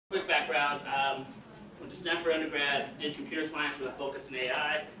background, went to Stanford undergrad, did computer science with a focus in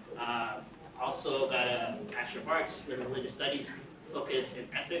AI. Also got a Bachelor of Arts with a religious studies focus in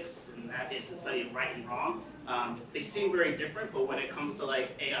ethics, and that is the study of right and wrong. They seem very different, but when it comes to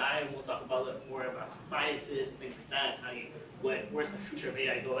like AI, and we'll talk about a little more about some biases and things like that, where's the future of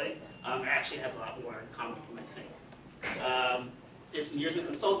AI going, it actually has a lot more in common than I think. Did some years in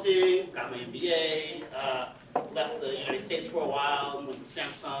consulting, got my MBA, left the United States for a while, went to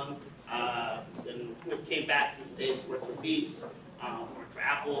Samsung, then came back to the States, worked for Beats, worked for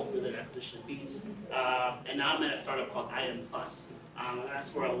Apple through their acquisition of Beats, and now I'm at a startup called Item Plus. And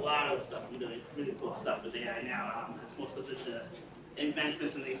that's where a lot of the stuff I'm doing, really cool stuff with AI now. That's most of the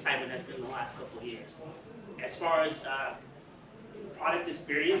advancements and the excitement has been in the last couple of years. As far as product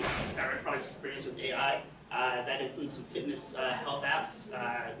experience, direct product experience with AI, that includes some fitness health apps,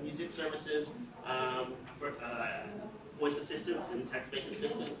 music services, voice assistants and text-based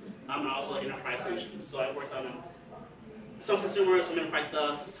assistants, and also enterprise solutions. So I've worked on some consumer, some enterprise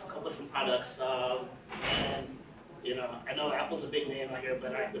stuff, a couple different products, and you know, I know Apple's a big name out here,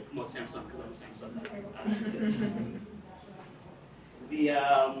 but I have to promote Samsung because I'm a Samsung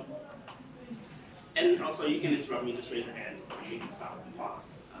guy. And also you can interrupt me, just raise your hand, you can stop and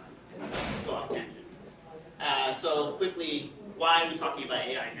pause, and go off tangents. So quickly, why are we talking about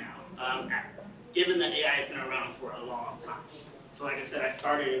AI now? Given that AI has been around for a long time. So like I said, I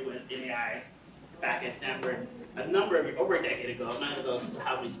started with AI back at Stanford over a decade ago. I'm not going to go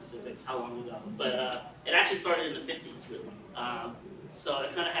how many specifics, how long ago, but it actually started in the 50s, really. So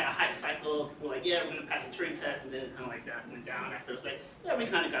it kind of had a hype cycle. We're like, yeah, we're going to pass a Turing test, and then it kind of like that went down after. It was like, yeah, we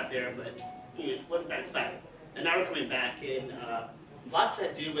kind of got there, but it wasn't that exciting. And now we're coming back, and a lot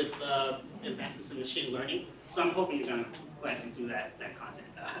to do with advancements in machine learning. So I'm hoping you're going to glancing through that content.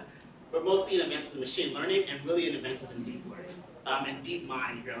 But mostly in advances in machine learning and really in advances in deep learning. And deep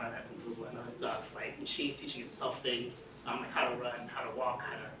mind, you hear a lot of that from Google and other stuff, like machines teaching itself things, like how to run, how to walk,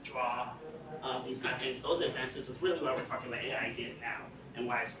 how to draw, these kind of things. Those advances is really why we're talking about AI again now, and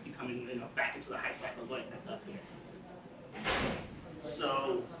why it's becoming, you know, back into the hype cycle, going back up here.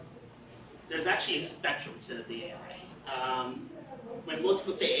 So there's actually a spectrum to the AI. When most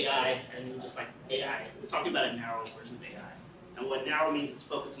people say AI, and you're just like AI, we're talking about a narrow version of AI. And what narrow means is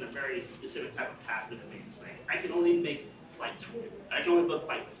focused on a very specific type of task that it means. Like, I can only make flights for you. I can only book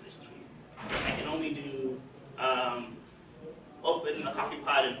flight reservations for you. I can only do open a coffee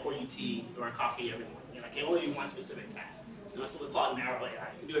pot and pour you tea or a coffee every morning. You know, I can only do one specific task. And that's what we call narrow AI.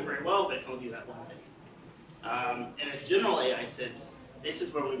 It can do it very well, but it can only do that one thing. In a general AI sense, this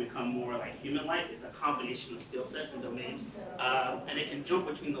is where we become more like human-like. It's a combination of skill sets and domains, and it can jump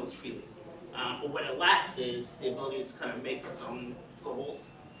between those freely. But what it lacks is the ability to kind of make its own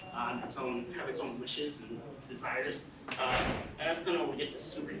goals, have its own wishes and desires. And that's kind of where we get to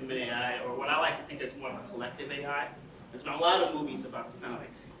superhuman AI, or what I like to think is more of a collective AI. There's been a lot of movies about this kind of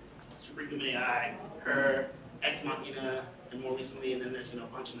like superhuman AI, Her, Ex Machina, and more recently, and then there's, you know, a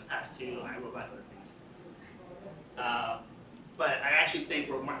bunch in the past too, I Robot and other things. But I actually think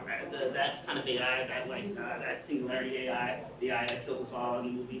we're more, that kind of AI, that singularity AI, the AI that kills us all in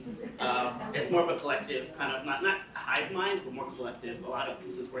the movies, it's more of a collective kind of, not a hive mind, but more collective, a lot of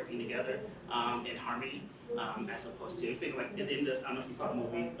pieces working together in harmony, as opposed to, think like at the end of, I don't know if you saw the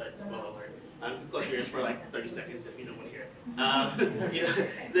movie, but spoiler alert, you close your ears for like 30 seconds if you don't want to hear it. You know,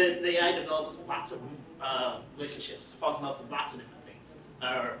 the AI develops lots of relationships, falls in love with lots of different things,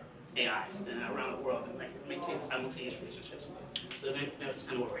 or AIs around the world, and like maintains simultaneous relationships with them. So that's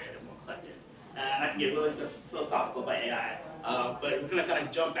kind of where we're headed, more collective. And I can get really philosophical about AI, but we're going to kind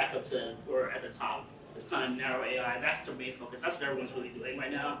of jump back up to where we're at the top. This kind of narrow AI, that's the main focus. That's what everyone's really doing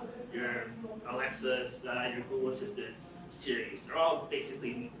right now. Your Alexas, your Google Assistants, Siris, they're all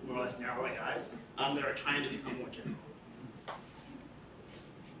basically more or less narrow AIs that are trying to become more general.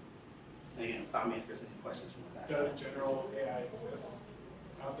 So again, stop me if there's any questions from that. Does general AI exist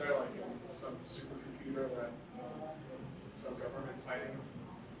out there, like in some supercomputer that some government's hiding?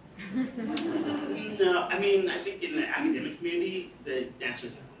 No, I mean, I think in the academic community, the answer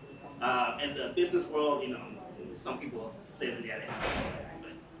is no. In the business world, you know, some people say that yeah, they have AI,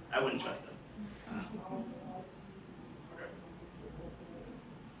 but I wouldn't trust them.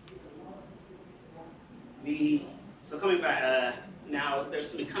 So coming back, now there's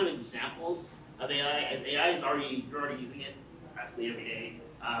some kind of examples of AI. As AI is already, you're already using it practically every day.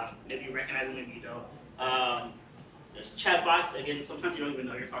 Maybe you recognize it, maybe you don't. There's chatbots. Again, sometimes you don't even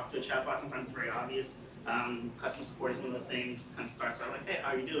know you're talking to a chatbot. Sometimes it's very obvious. Customer support is one of those things. Kind of starts out like, hey,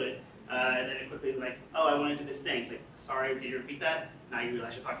 how are you doing? And then it quickly like, oh, I want to do this thing. It's like, sorry, can you repeat that? Now you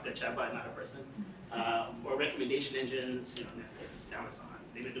realize you're talking to a chatbot, not a person. Or recommendation engines, you know, Netflix, Amazon,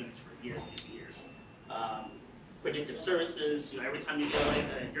 They've been doing this for years and years and years. Predictive services, every time you get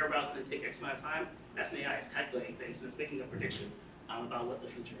like your route's going to take X amount of time, that's an AI. It's calculating things and it's making a prediction about what the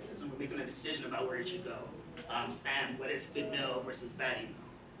future is, and we're making a decision about where it should go. Spam, what is good mail versus bad email?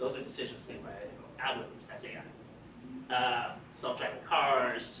 Those are decisions made by algorithms. That's AI. Self-driving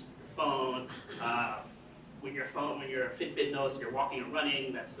cars, your phone. When your Fitbit knows you're walking or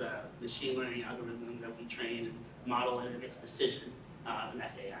running, that's a machine learning algorithm that we train and model, and it makes a decision, and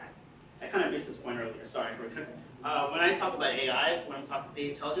that's AI. I kind of missed this point earlier. Sorry for when I talk about AI, when I'm talking the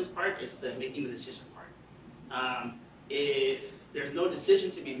intelligence part, it's the making the decision part. If there's no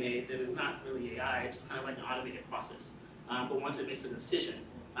decision to be made, then it's not really AI. It's just kind of like an automated process. But once it makes a decision,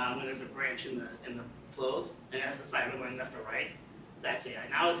 when there's a branch in the flows and it has to decide whether going left or right, that's AI.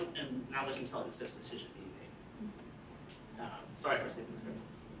 Now there's intelligence. There's a decision being made. Sorry for skipping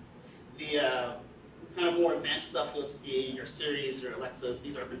that. The kind of more advanced stuff you'll see, your Siris, your Alexas,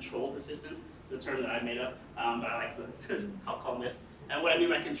 these are controlled assistants. It's a term that I made up, but I like to call them this. And what I mean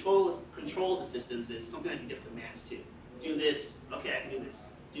by controlled assistants is something that you give commands to. Do this, okay, I can do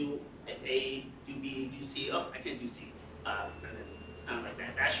this. Do A, do B, do C, oh, I can't do C. And then it's kind of like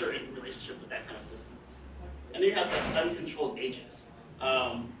that. That's your relationship with that kind of system. And then you have like uncontrolled agents.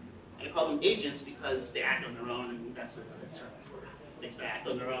 And I call them agents because they act on their own, and that's another term for things that act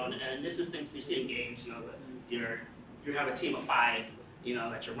on their own. And this is things you see in games, you have a team of 5,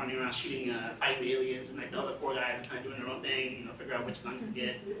 that you're running around shooting, fighting the aliens, and like the other 4 guys are kind of doing their own thing, figure out which guns to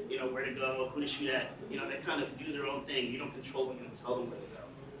get, where to go, who to shoot at, they kind of do their own thing. You don't control them, you don't tell them where to go,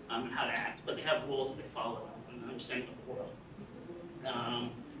 and how to act, but they have rules that they follow and an understanding of the world.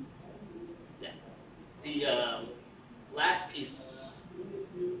 The last piece,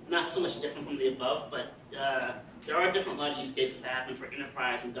 not so much different from the above, but there are different lot of use cases that happen for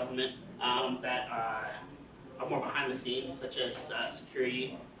enterprise and government that are more behind the scenes, such as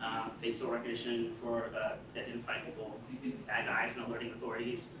security, facial recognition for identifying people, bad guys and alerting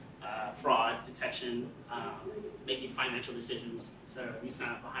authorities, fraud detection, making financial decisions. So these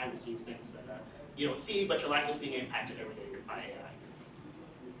kind of behind the scenes things that you don't see, but your life is being impacted every day by AI.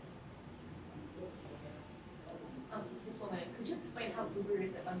 Just 1 minute. Could you explain how Uber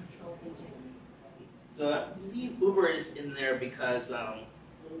is an uncontrolled agent? So I believe Uber is in there because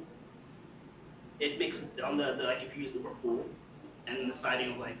it makes on the like if you use Uber Pool and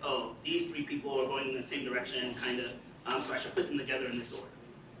deciding of like, oh, these 3 people are going in the same direction, kind of, so I should put them together in this order.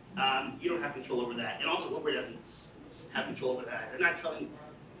 You don't have control over that, and also Uber doesn't have control over that. They're not telling,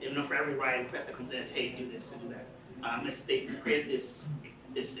 for every ride request that comes in, hey, do this and do that. They've created this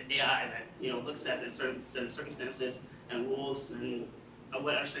AI that looks at the certain circumstances and rules and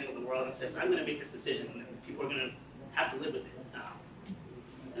what understanding of the world and says, I'm going to make this decision, and people are going to have to live with it.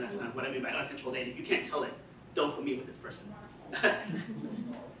 And that's kind of what I mean by uncontrolled data. You can't tell it, don't put me with this person.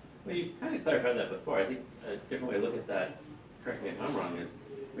 Well, you kind of clarified that before. I think a different way to look at that, correct me if I'm wrong, is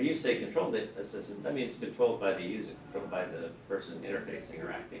when you say controlled assistant, that means controlled by the user, controlled by the person interfacing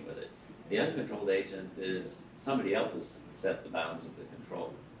or acting with it. The uncontrolled agent is somebody else has set the bounds of the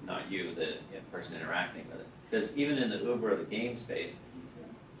control, not you, the person interacting with it. Because even in the Uber or the game space,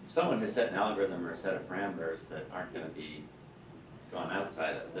 someone has set an algorithm or a set of parameters that aren't going to be gone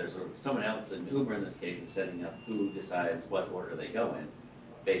outside of. There's someone else, in Uber in this case, is setting up who decides what order they go in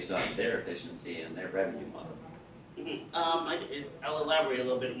based on their efficiency and their revenue model. Mm-hmm. I'll elaborate a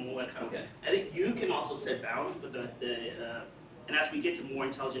little bit more. Okay. I think you can also set bounds, but and as we get to more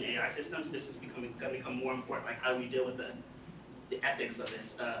intelligent AI systems, this is going to become more important. Like how do we deal with the ethics of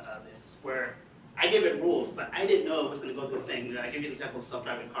this, where I gave it rules, but I didn't know it was going to go through this thing. I give you an example of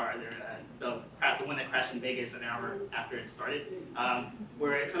self-driving car. The one that crashed in Vegas an hour after it started,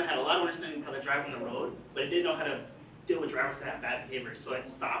 where it kind of had a lot of understanding of how to drive on the road, but it didn't know how to deal with drivers that have bad behavior. So it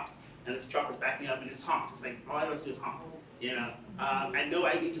stopped, and this truck was backing up, and it just honked. It's like all I know to do is honk. I know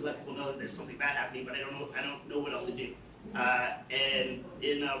I need to let people know that there's something bad happening, but I don't know what else to do. And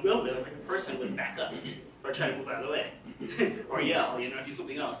in a real world, like a person would back up or try to move out of the way, or yell, do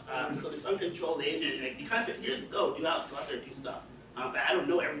something else. So this uncontrolled agent, like you kind of say, here's go out there, do stuff. But I don't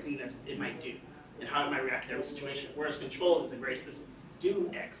know everything that it might do and how it might react to every situation. Whereas controlled is a very specific,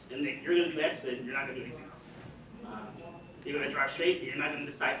 do X, and you're going to do X, and you're not going to do anything else. You're going to drive straight, and you're not going to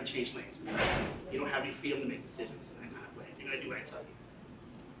decide to change lanes because you don't have any freedom to make decisions in that kind of way. You're going to do what I tell you.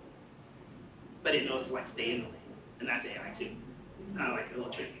 But it knows to like stay in the lane, and that's AI too. It's kind of like a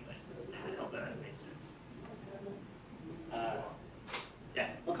little tricky, but I hope that makes sense. Yeah,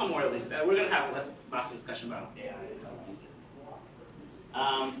 we'll come more at least. We're going to have lots of discussion about AI and how we use it.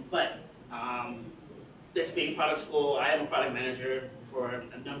 But this being product school, I am a product manager for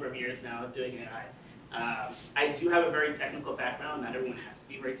a number of years now doing AI. I do have a very technical background. Not everyone has to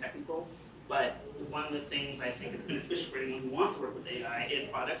be very technical, but one of the things I think is beneficial for anyone who wants to work with AI in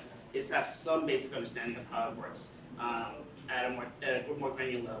products is to have some basic understanding of how it works at a more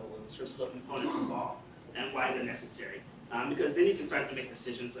granular level in terms of the components involved and why they're necessary. Because then you can start to make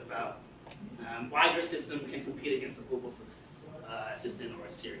decisions about why your system can compete against a Google Assistant or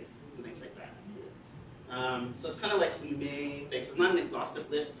a Siri and things like that. So it's kind of like some main things. It's not an exhaustive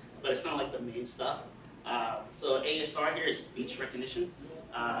list, but it's kind of like the main stuff. So ASR here is speech recognition.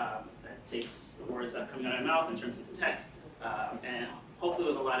 That takes the words that are coming out of our mouth and turns into text, and hopefully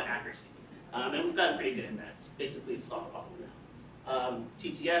with a lot of accuracy. And we've gotten pretty good at that. It's basically a solved problem now.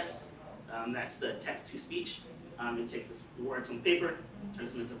 TTS, that's the text-to-speech. It takes the words on paper,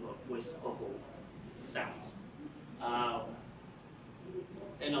 turns them into voice vocal sounds.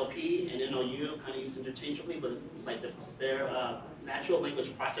 NLP and NLU kind of used interchangeably, but there's slight differences there. Natural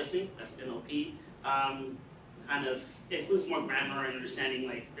language processing, that's NLP, kind of includes more grammar and understanding,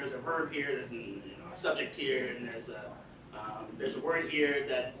 like there's a verb here, there's a subject here, and there's a word here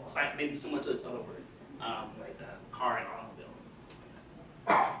that's maybe similar to this other word, like a car and automobile, something like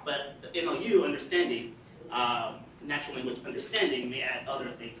that. But the NLU, understanding, natural language understanding, may add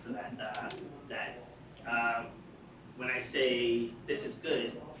other things to that, when I say this is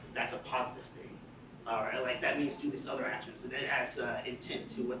good, that's a positive thing. Or like that means do these other actions, and it adds intent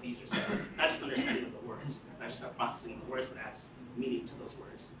to what the user says. Not just understanding of the words, not just processing the words, but adds meaning to those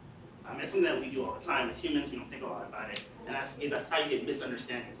words. It's something that we do all the time as humans. We don't think a lot about it, and that's how you get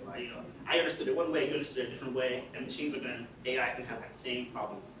misunderstandings. Like, I understood it one way, you understood it a different way, and machines are AI's gonna have that same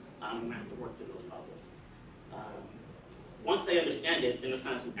problem. I'm gonna have to work through those problems. Once I understand it, then there's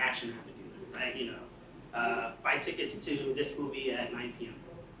kind of some action I have to do, right? Buy tickets to this movie at 9 p.m.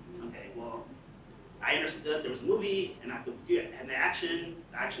 Okay, well, I understood there was a movie, and I have to do it. And the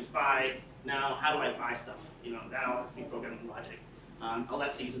action's buy. Now, how do I buy stuff? That all has to be programming logic.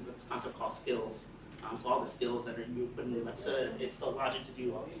 Alexa uses a concept called skills. So all the skills that you put in Alexa, it's the logic to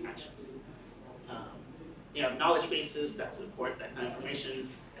do all these actions. You have knowledge bases that support that kind of information.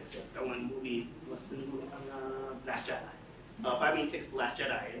 Except that one movie, what's the movie? Last Jedi. Buy me tickets to Last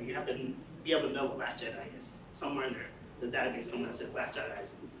Jedi, and you have to be able to know what Last Jedi is. Somewhere in there, there's a database somewhere that says Last Jedi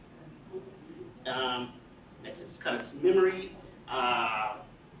is. Next is kind of memory,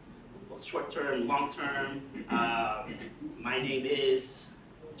 both short-term, long-term. My name is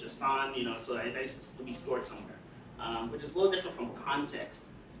Juston, so that needs to be stored somewhere, which is a little different from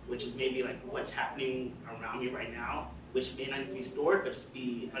context, which is maybe like what's happening around me right now, which may not need to be stored, but just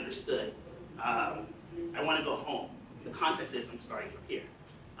be understood. I want to go home. The context is I'm starting from here,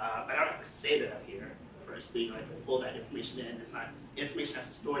 but I don't have to say that I'm here first. I can pull that information in. It's not information has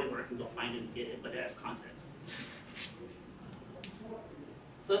to store it where I can go find it and get it, but it has context.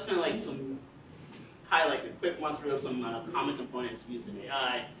 So that's kind of like some highlight, a quick run through of some common components used in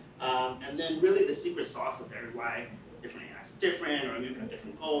AI, and then really the secret sauce of why different AIs are different, or maybe have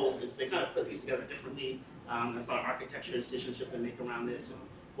different goals, is they kind of put these together differently. There's a lot of architecture decisions you have to make around this, and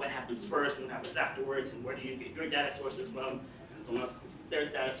what happens first and what happens afterwards, and where do you get your data sources from, and someone else, there's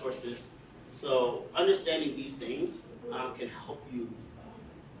data sources. So understanding these things can help you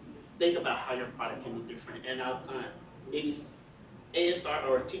think about how your product can be different. And I'll kind of maybe ASR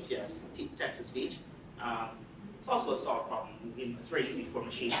or TTS, text to speech. It's also a solved problem. It's very easy for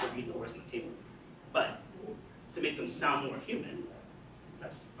machines to read the words on the paper, but to make them sound more human,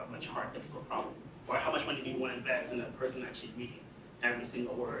 that's a much harder, difficult problem. Or how much money do you want to invest in a person actually reading every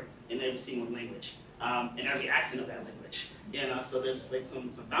single word in every single language, and every accent of that language? So there's like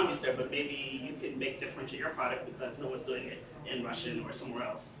some boundaries there, but maybe you can make differentiate your product because no one's doing it in Russian or somewhere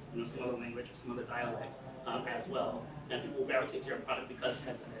else, some other language or some other dialect as well. And people will gravitate to your product because it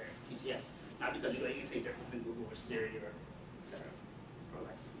has a PTS, not because you do anything different than Google or Siri or etc. or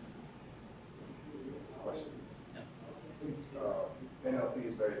Alexa. Question. Yeah. NLP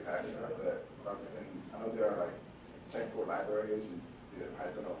is very popular, but I know there are like technical libraries in either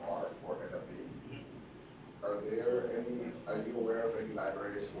Python or R for NLP. Are you aware of any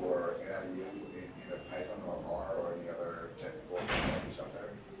libraries for NLU in either Python or R or any other technical language out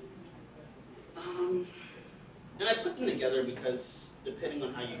there? And I put them together because depending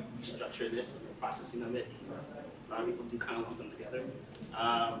on how you structure this and the processing of it, a lot of people do kind of lump them together.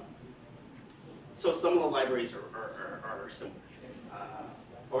 So some of the libraries are similar,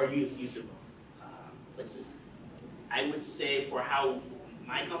 or use in both places. I would say for how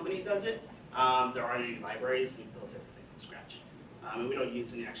my company does it, there aren't any libraries. We built everything from scratch. And we don't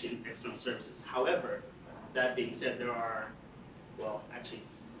use any actually external services. However, that being said, there are, well, actually,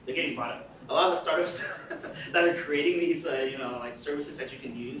 they're getting bought up. A lot of the startups that are creating these, like services that you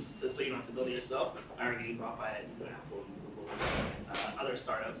can use so you don't have to build it yourself are getting bought by Apple and Google, other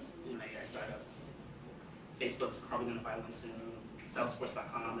startups, AI startups. Facebook's probably going to buy one soon.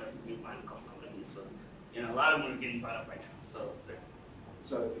 Salesforce.com, they're buying a couple companies. So, a lot of them are getting bought up right now. So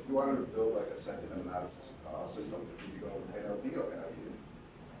if you wanted to build like a sentiment analysis system, do you go NLP or NIU?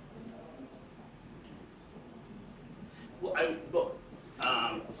 Well, both.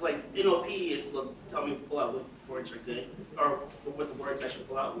 So like NLP, it will tell me pull out what words are good, or what the words I should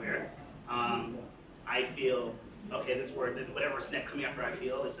pull out where. I feel, okay, this word, whatever's coming after I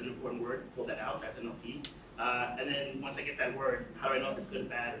feel is an important word, pull that out, that's NLP. And then once I get that word, how do I know if it's good,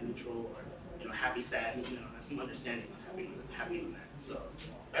 bad, or neutral, or happy, sad, that's some understanding of happy in that. So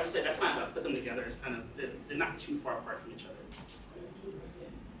I would say that's kind of put them together. It's kind of, they're not too far apart from each other.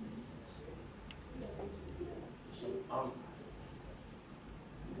 So,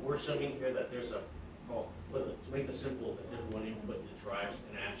 we're assuming here that there's to make it simple, that there's one input that drives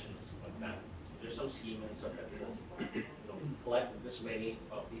an action and stuff like that. There's some schema and stuff that says, collect this many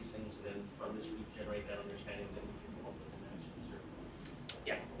of these things, and then from this we generate that understanding, then we can come up with an action.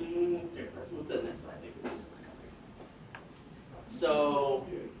 Yeah. Here, let's move to the next slide, maybe this. So,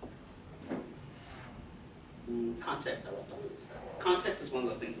 context, I love that. Context is one of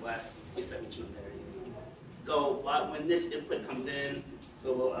those things, the last piece I mentioned there. When this input comes in,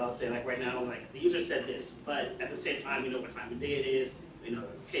 so I'll say like right now, like the user said this, but at the same time, we know what time of day it is, we know the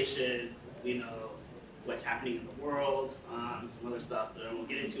location, we know what's happening in the world, some other stuff that I won't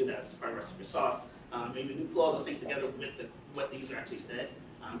get into, that's part of our secret sauce. Maybe we can pull all those things together with what the user actually said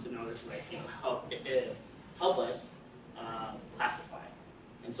to know this, like, help us classify.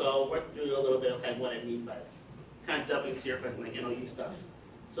 And so I'll work through a little bit of kind of what I mean by kind of delving into your like NLU stuff.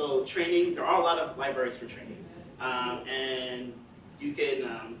 So training, there are a lot of libraries for training. And you can,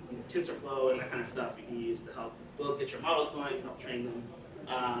 TensorFlow and that kind of stuff you can use to help get your models going, help train them.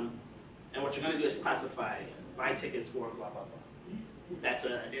 And what you're going to do is classify, buy tickets for blah, blah, blah. That's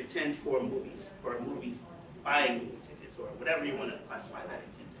an intent for movies, or movies buying movie tickets, or whatever you want to classify that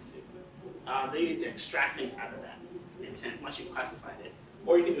intent into. Then you need to extract things out of that intent once you've classified it.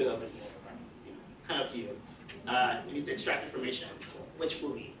 Or you can do it a little bit more, kind of up to you. You need to extract information. Which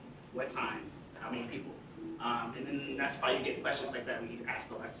movie, what time, how many people. And then that's why you get questions like that when you ask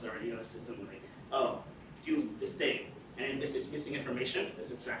Alexa or any other system, like, oh, do this thing. And this is missing information,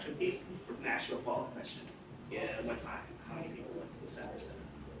 this extraction piece, with an actual follow-up question. Yeah, what time, how many people, et cetera, et cetera.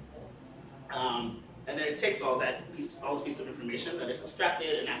 And then it takes all those pieces of information that is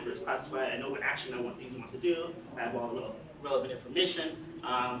extracted, and after it's classified, I know what action I want the user wants to do, I have all the relevant information.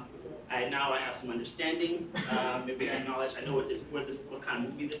 Now I have some understanding. Maybe I know what kind of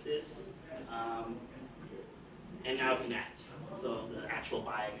movie this is, and now I can act. So the actual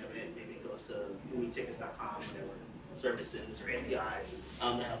buying of it maybe goes to movietickets.com, whatever services or APIs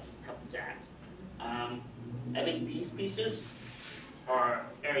that help to act. I think these pieces are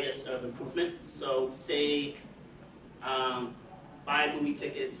areas of improvement. So say buy movie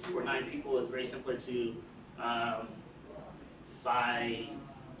tickets for 9 people is very similar to buy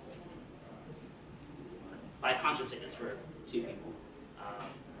concert tickets for 2 people.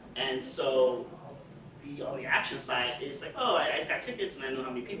 And so on the action side, it's like, oh, I got tickets and I know how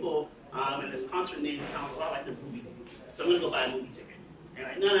many people, and this concert name sounds a lot like this movie name. So I'm gonna go buy a movie ticket. And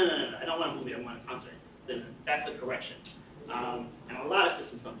like, no, I don't want a movie, I want a concert. Then that's a correction. And a lot of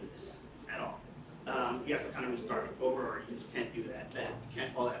systems don't do this at all. You have to kind of restart over, or you just can't do that. You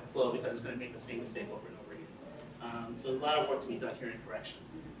can't follow that flow because it's gonna make the same mistake over and over again. So there's a lot of work to be done here in correction.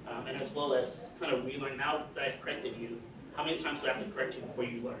 And as well as kind of relearn, now that I've corrected you, how many times do I have to correct you before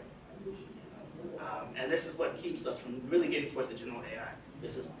you learn? And this is what keeps us from really getting towards the general AI.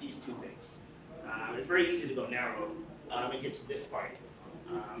 This is these 2 things. It's very easy to go narrow and get to this part.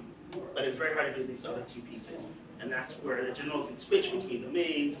 But it's very hard to do these other 2 pieces. And that's where the general can switch between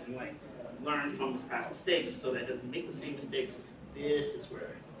domains and like learn from his past mistakes so that it doesn't make the same mistakes. This is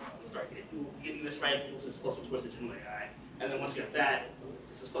where we start getting this right, moves us closer towards the general AI. And then once we have that,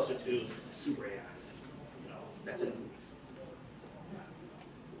 this is closer to the super AI. That's in the movies.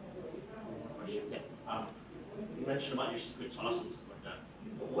 Yeah. You mentioned about your secret sauce and stuff like that.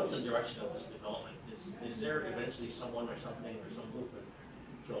 What's the direction of this development? Is there eventually someone or something or some movement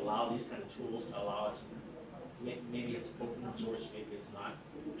to allow these kind of tools to allow us, maybe it's open source, maybe it's not,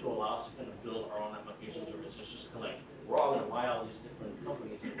 to allow us to kind of build our own applications, or is it just kind of like, we're all going to buy all these different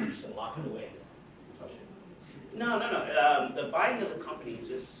companies and we're just going to lock it away and touch it? No. The buying of the companies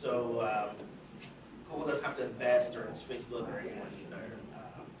is so Google doesn't have to invest, or Facebook, or anyone, or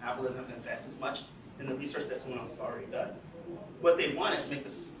Apple doesn't have to invest as much in the research that someone else has already done. what they want is make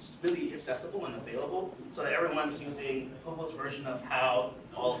this really accessible and available so that everyone's using Google's version of how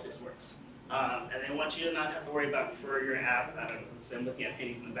all of this works. And they want you to not have to worry about for your app, I don't know, so I'm looking at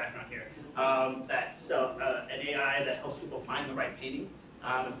paintings in the background here, that's an AI that helps people find the right painting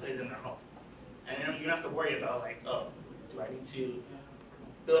and put it in their home. And you don't have to worry about like, oh, do I need to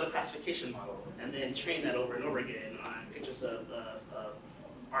build a classification model and then train that over and over again on pictures of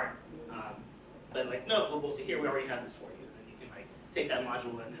art. But like, no, Google, see here, we already have this for you. And you can like take that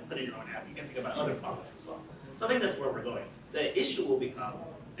module and put it in your own app. You can think about other problems to solve. So I think that's where we're going. The issue will become,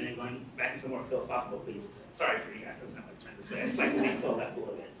 and then going back into more philosophical, please. Sorry for you guys, I'm going to turn this way. I just like to lean to the left a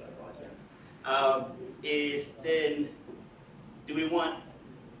little bit, so I apologize. Is then, do we want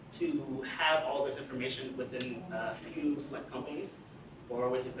to have all this information within a few select companies? Or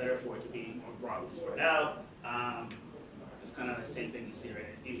was it better for it to be more broadly spread out? It's kind of the same thing you see,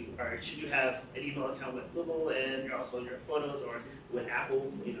 right? Or should you have an email account with Google and also your photos, or with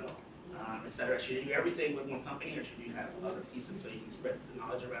Apple, et cetera? Should you do everything with one company, or should you have other pieces so you can spread the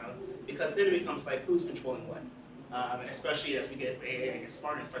knowledge around? Because then it becomes like, who's controlling what? And especially as we get AI get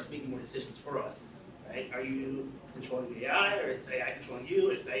smarter and starts making more decisions for us, right? Are you controlling the AI, or is AI controlling you?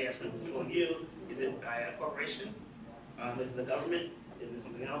 If the AI is controlling you, is it by a corporation? Is it the government? Is it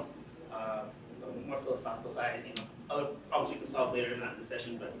something else? So more philosophical side, other problems we can solve later, not in the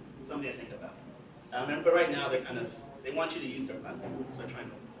session, but something to think about. But right now, they want you to use their platform, so they're trying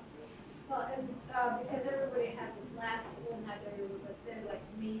to. Well, and because everybody has a platform, not everybody, but they're like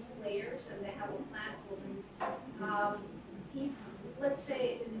main players, and they have a platform. If, let's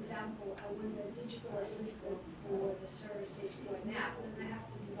say, an example, I want a digital assistant for the services for an app, then I have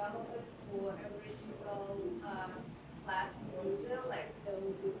to develop it for every single platform user, like there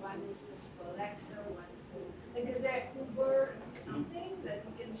will be one instance for Alexa, one for, like is there Uber something that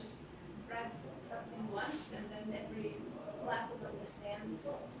you can just write something once and then every platform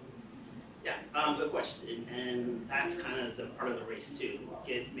understands? Yeah, good question, and that's kind of the part of the race too.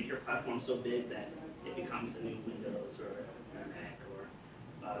 Make your platform so big that it becomes a new Windows or a Mac or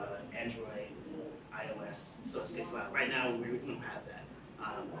Android, iOS. So it's like right now we don't have that.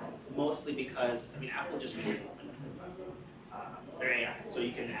 Mostly because Apple just recently opened up their platform, their AI, so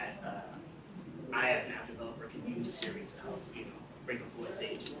you can add. I as an app developer can use Siri to help bring a voice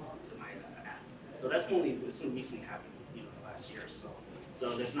agent to my app. So that's only recently happened the last year or so.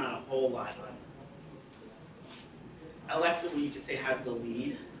 So there's not a whole lot on Alexa, you could say has the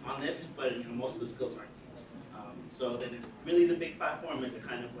lead on this, but most of the skills aren't used. So then it's really the big platform is a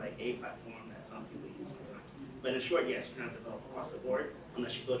kind of like a platform that some people use sometimes. But in short, yes, you can have develop across the board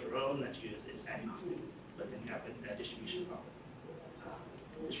unless you build your own that is agnostic. But then you have a distribution problem.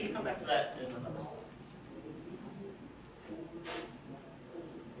 Should we come back to that in another slide?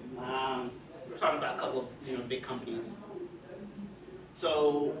 We're talking about a couple of big companies.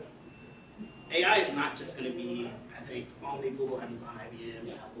 So AI is not just going to be, I think, only Google, Amazon,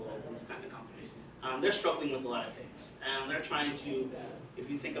 IBM, Apple, these kind of companies. They're struggling with a lot of things, and they're trying to. If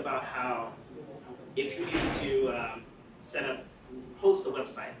you think about how, if you needed to host a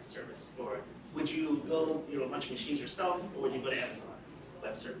website service, or would you build a bunch of machines yourself, or would you go to Amazon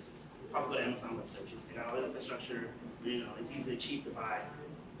Web Services? Probably go to Amazon Web Services. They got all the infrastructure. It's easy, cheap to buy.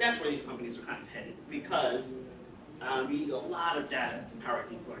 That's where these companies are kind of headed because you need a lot of data to power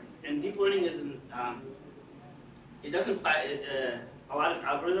deep learning. And deep learning isn't. It doesn't apply. A lot of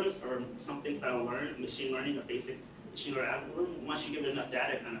algorithms or some things that I'll learn, machine learning, a basic machine learning algorithm. Once you give it enough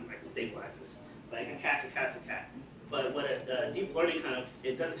data, it kind of like stabilizes. Like a cat's a cat's a cat. But what deep learning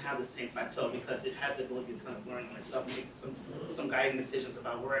it doesn't have the same plateau because it has the ability to kind of learn on itself and make some guiding decisions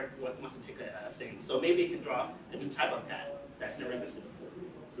about what wants to take a thing. So maybe it can draw a new type of cat that's never existed before.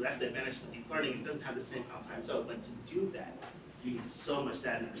 So that's the advantage of deep learning. It doesn't have the same kind of plateau, but to do that, you need so much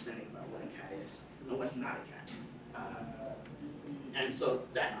data and understanding about what a cat is and what's not a cat. And so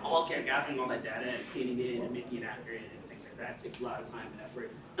that gathering all that data and cleaning it and making it accurate and things like that takes a lot of time and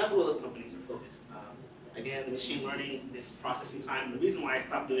effort. That's where those companies are focused. Again, the machine learning, this processing time, the reason why I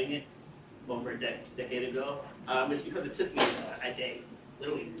stopped doing it over a decade ago is because it took me a day,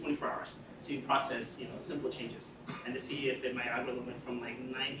 literally 24 hours, to process simple changes and to see if my algorithm went from like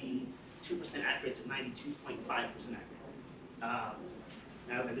 92% accurate to 92.5% accurate.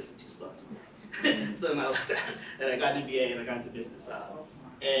 And I was like, this is too slow. So then I left that, and I got an MBA and I got into business.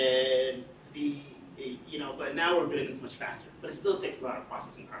 But now we're doing this much faster. But it still takes a lot of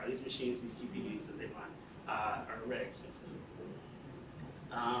processing power. These machines, these GPUs that they run are very expensive.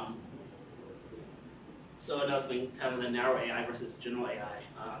 So another thing, kind of the narrow AI versus general AI.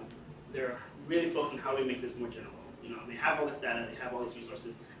 They're really focused on how we make this more general. You know, they have all this data, they have all these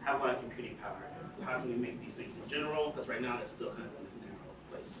resources, have a lot of computing power. How can we make these things more general? Because right now they're still kind of in this narrow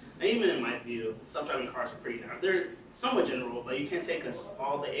place. And even in my view, self-driving cars are pretty narrow. They're somewhat general, but you can't take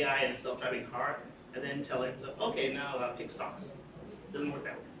all the AI in a self-driving car and then tell it to, okay, now pick stocks. It doesn't work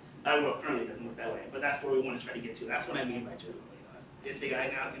that way. Well, currently it doesn't work that way, but that's where we want to try to get to. That's what I mean by general. This AI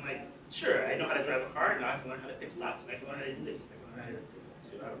now can sure, I know how to drive a car, now I can learn how to pick stocks, I can learn how to do this, I can learn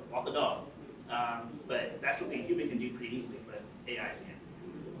how to walk a dog. But that's something a human can do pretty easily, but AIs can't.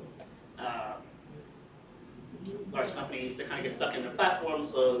 Large companies, they kind of get stuck in their platform,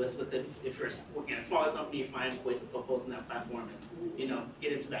 so let's look at, if you're working at a smaller company, you find ways to poke holes in that platform and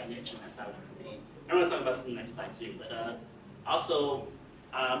get into that niche, and that's how you compete. I want to talk about this in the next slide too, but also,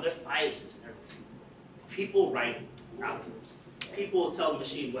 there's biases in everything. People write algorithms. People tell the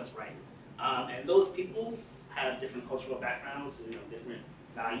machine what's right. And those people have different cultural backgrounds, different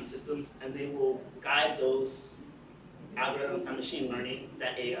value systems, and they will guide those algorithms and machine learning,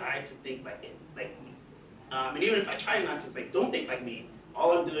 that AI, to think like me. And even if I try not to say, don't think like me,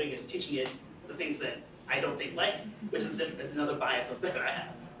 all I'm doing is teaching it the things that I don't think like, which is different. There's another bias that I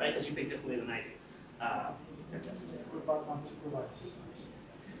have, right? Because you think differently than I do. What about unsupervised systems?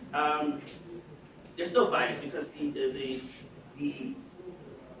 They're still biased because the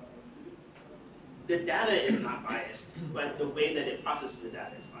data is not biased, but the way that it processes the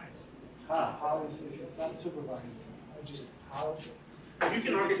data is biased. How is it, if it's not supervised? How? You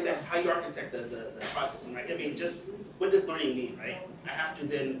can architect, how you architect the processing, right? I mean, just what does learning mean, right? I have to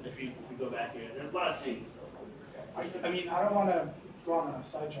then, if you go back here, there's a lot of things. I don't want to go on a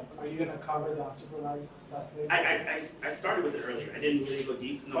sidetrack. Are you going to cover the unsupervised stuff later? I started with it earlier. I didn't really go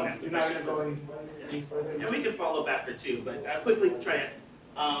deep. No one asked the You're not question. going to go any further? And we can follow up after too, but I'll quickly try it.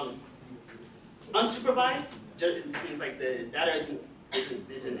 Unsupervised just means like the data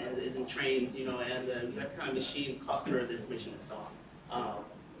isn't trained, and you have to kind of machine cluster the information itself.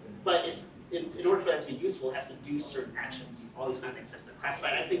 But in order for that to be useful, it has to do certain actions, all these kind of things. It has to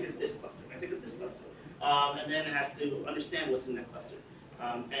classify, I think it's this cluster, I think it's this cluster. And then it has to understand what's in that cluster.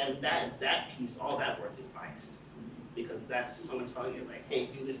 And that piece, all that work is biased. Because that's someone telling you like, hey,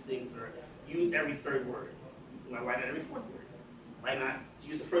 do these things, or use every third word. Why not every fourth word? Why not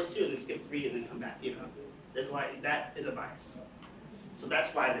use the first two and then skip 3 and then come back, There's a lot, that is a bias. So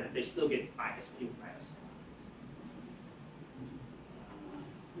that's why they still get biased, human bias.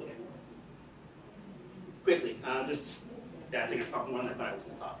 Okay. Quickly, I think I talked more than I thought I was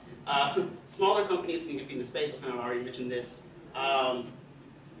going to talk. Smaller companies can compete in the space. I kind of already mentioned this.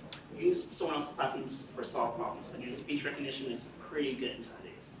 Use someone else's platforms for solve problems. Again, speech recognition is pretty good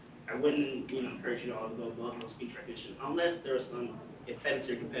nowadays. I wouldn't, encourage you all to go build speech recognition unless there's some offense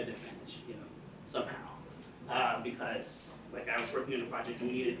or competitive advantage, somehow. Because, like, I was working on a project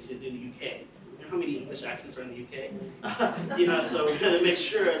and we needed to do the UK. You know how many English accents are in the UK? So we're going to make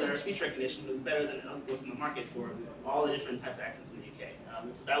sure that our speech recognition was better than what's in the market for all the different types of accents in the UK.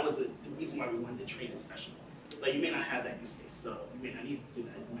 So that was the reason why we wanted to train it specially. But you may not have that use case, so you may not need to do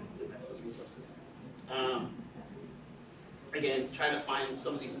that. You might need to invest those resources. Again, trying to find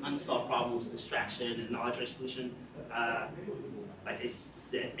some of these unsolved problems, distraction and knowledge resolution. Like I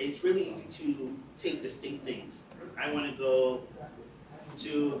said, it's really easy to take distinct things. I want to go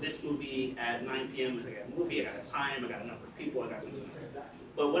to this movie at 9 p.m. I got a movie, I got a time, I got a number of people, I got something else.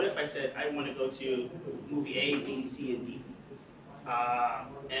 But what if I said I want to go to movie A, B, C, and D,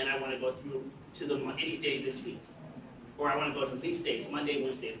 and I want to go through to them any day this week, or I want to go to these days, Monday,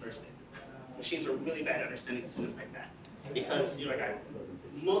 Wednesday, and Thursday. Machines are really bad at understanding things like that because I got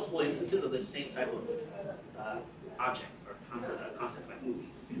multiple instances of the same type of object or concept like movie.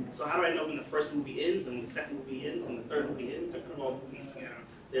 So how do I know when the first movie ends and when the second movie ends and the third movie ends? They're kind of all movies together.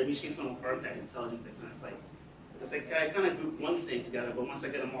 Their machines aren't that intelligent. They're kind of like, it's like I kind of group one thing together, but once I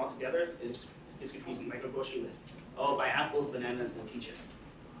get them all together, it's confusing, like a grocery list. Oh, buy apples, bananas, and peaches.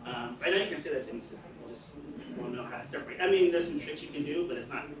 I know you can say that to any system. You just won't know how to separate. I mean, there's some tricks you can do, but that's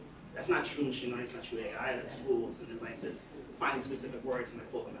not true machine learning. It's not true AI. That's rules, and then like says finding specific words and I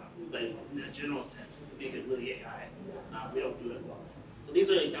pull them out. But in a general sense, to make it really AI, we don't do it well. So these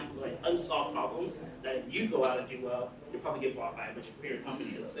are examples of like unsolved problems that if you go out and do well, you'll probably get bought by a bunch of bigger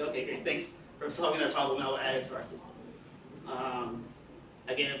company. They'll say, okay, great, thanks for solving that problem. Now we'll add it to our system.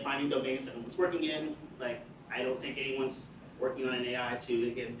 Again, finding domains that everyone's working in. Like, I don't think anyone's working on an AI to,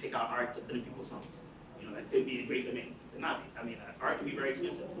 again, pick out art to put in people's homes. That could be a great domain. It could not be. I mean, art can be very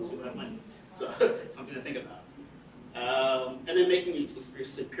expensive. Those people have money. So, something to think about. And then making your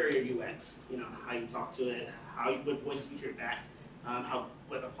experience superior UX. How you talk to it, what voice you hear back,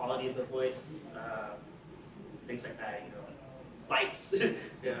 what the quality of the voice, things like that. Likes,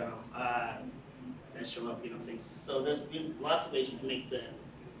 that show up, things. So there's been lots of ways you can make the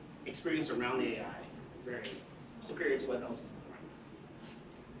experience around the AI very superior to what else is going on.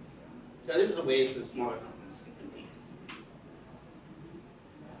 So this is a way that smaller companies can compete.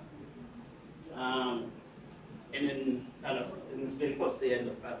 And then and it's getting close to the end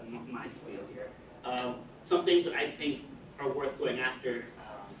of my spiel here. Some things that I think are worth going after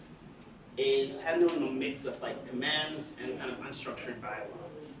is handling a mix of like commands and kind of unstructured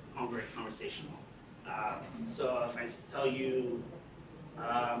dialogue, very conversational. So if I tell you,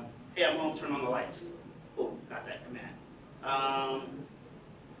 hey, I'm home, turn on the lights. Cool, got that command.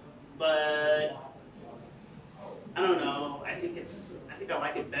 But I don't know. I think I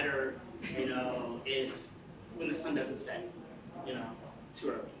like it better, if when the sun doesn't set, too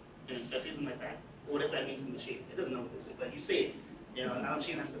early. So I say something like that. What does that mean to the machine? It doesn't know what this is, but you say it. Now the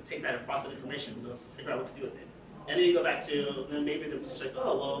machine has to take that and process information and figure out what to do with it. And then you go back to, then maybe the person's like,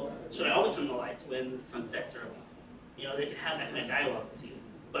 oh, well, should I always turn the lights when the sun sets early? They can have that kind of dialogue with you.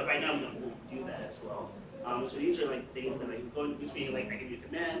 But right now, we don't really do that as well. So these are like things that like going between like I give you a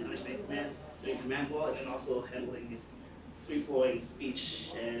command, understanding commands, doing command well, and then also handling this free-flowing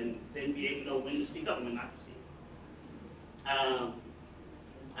speech, and then be able to know when to speak up and when not to speak.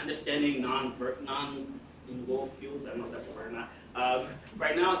 Understanding non-lingual cues, I don't know if that's a word or not.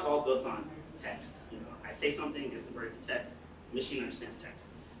 Right now, it's all built on text. I say something, it's converted to text. The machine understands text.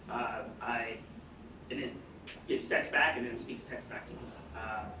 It gets text back and then speaks text back to me.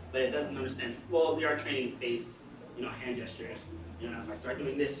 But it doesn't understand. Well, we are training face, hand gestures. If I start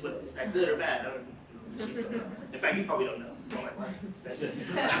doing this, is that good or bad? In fact, you probably don't know. Oh, like, is that good?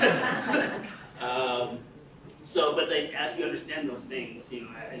 But like as we understand those things,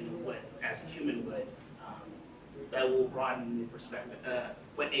 what as a human would, that will broaden the perspective,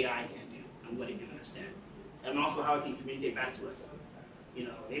 what AI can do and what it can understand, and also how it can communicate back to us.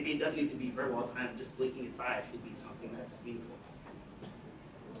 Maybe it doesn't need to be verbal all the time. Just blinking its eyes could be something that's meaningful.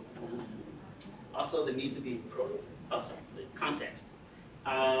 Also, the need to be the context.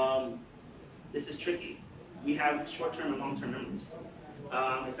 This is tricky. We have short-term and long-term memories.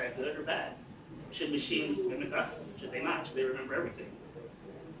 Is that good or bad? Should machines mimic us? Should they not? Should they remember everything?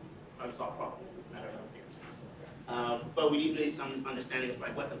 Unsolved problem. I don't know what the answer is. But we need some understanding of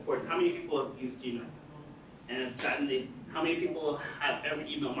like what's important. How many people have used Gmail? And how many people have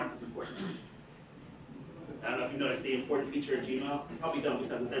every email marked as important? I don't know if you noticed the important feature of Gmail. You probably don't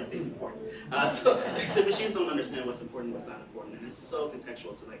because it's everything's important. So machines don't understand what's important, what's not important, and it's so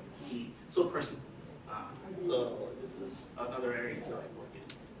contextual to like be so personal. So this is another area to like work in.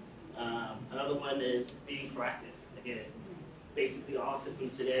 Another one is being proactive. Again, basically all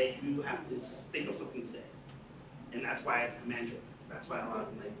systems today, you have to think of something to say, and that's why it's command-driven. That's why a lot of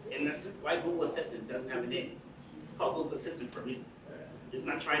them and that's why Google Assistant doesn't have a name. It's called Google Assistant for a reason. It's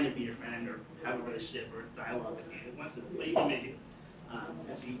not trying to be your friend or have a relationship or dialogue with you. It wants to, what do you want me to do?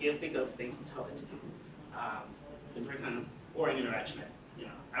 And so you think of things to tell it to do. It's a very kind of boring interaction.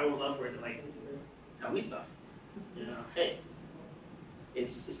 I would love for it to like tell me stuff. Hey,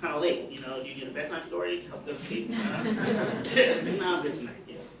 it's kind of late. Do you need a bedtime story? Help them sleep. It's like, no, I'm good tonight.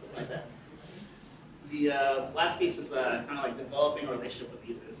 Stuff like that. The last piece is kind of like developing a relationship with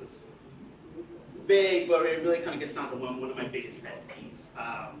users. This is big, but it really kind of gets down to one of my biggest pet peeves.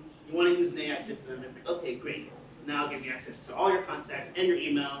 You want to use an AI system, it's like, okay, great. Now give me access to all your contacts and your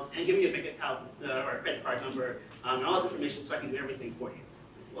emails, and give me a bank account or a credit card number, and all this information so I can do everything for you.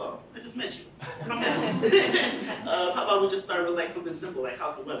 It's like, well, I just met you. Come on. How about we just start with like something simple, like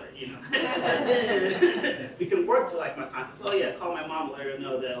how's the weather, We can work to like my contacts. Oh yeah, call my mom, let her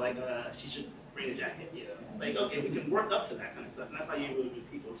know that like she should bring a jacket, Like, okay, we can work up to that kind of stuff, and that's how you move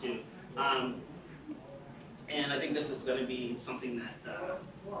with people too. And I think this is going to be something that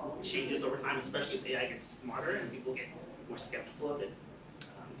changes over time, especially as AI gets smarter and people get more skeptical of it.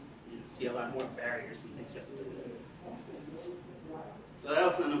 You see a lot more barriers and things you have to do with it. So that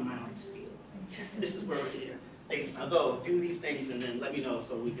was none of my like speed. Yes, this is where we're here. Thanks. Now go do these things and then let me know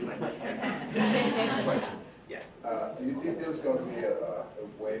so we can like work together. Question. Yeah. Do you think there's going to be a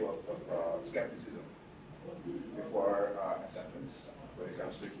wave of skepticism before acceptance when it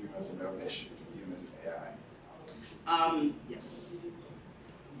comes to humans and their relationship between humans and AI? Yes.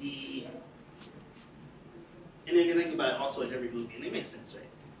 And if you think about also in every movie, and it makes sense, right?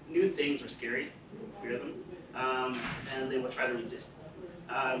 New things are scary, people fear them, and they will try to resist.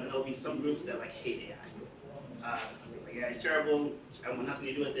 And there'll be some groups that like hate AI. Like, AI is terrible, I want nothing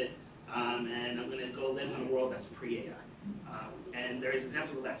to do with it, and I'm gonna go live in a world that's pre-AI. And there's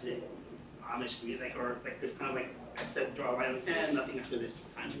examples of that today. Amish community, or there's kind of like, I said, draw a line in the sand, nothing after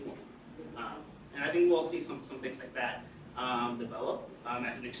this time anymore. And I think we'll see some things like that develop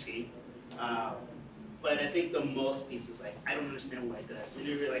as an extreme. But I think the most piece is like, I don't understand why it does. And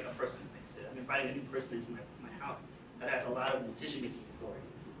you're like a person thinks it. I'm inviting a new person into my house that has a lot of decision-making authority.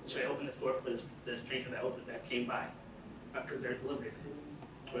 Should I open this door for the stranger that came by? Because they're a delivery man,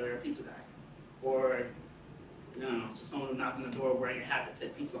 or they're a pizza guy, or just someone knocking on the door wearing a hat that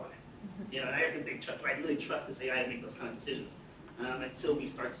said pizza on it. And I have to think, do I really trust this AI to make those kind of decisions? Until we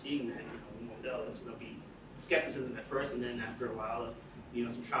start seeing that, we won't know. It's going to be skepticism at first, and then after a while of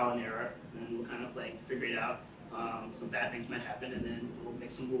some trial and error, and we'll kind of like figure it out. Some bad things might happen, and then we'll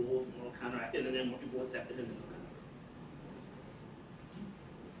make some rules, and we'll counteract it, and then more people will accept it, and then they'll kind of.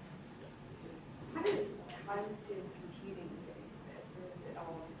 How does cognitive computing fit into this, or is it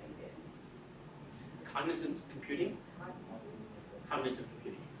all related? Cognitive computing? Cognitive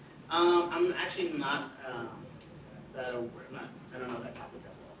computing. I'm actually not that aware. I don't know that topic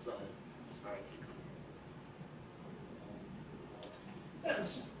as well, so I'm sorry I can't comment. Yeah,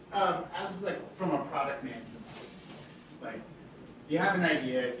 it's just, as like from a product management standpoint, like you have an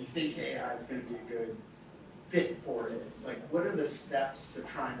idea, you think AI is going to be a good fit for it. Like, what are the steps to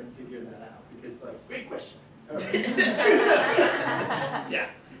trying to figure that out? Because like, Great question. okay. Yeah.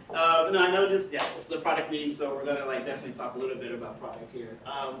 No, I know this. Yeah, this is a product meeting, so we're gonna like definitely talk a little bit about product here.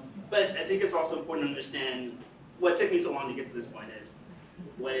 But I think it's also important to understand what took me so long to get to this point is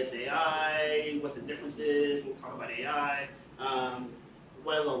what is AI? What's the differences? We'll talk about AI.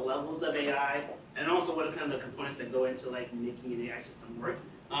 What are the levels of AI? And also what are kind of the components that go into like making an AI system work,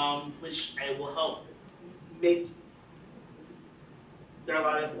 which will help make. There are a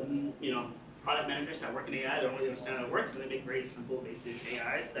lot of product managers that work in AI, they don't really understand how it works, and they make very simple, basic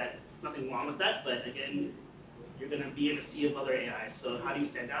AIs that there's nothing wrong with that, but again, you're going to be in a sea of other AIs. So how do you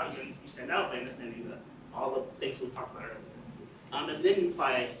stand out? You stand out by understanding all the things we talked about earlier. And then you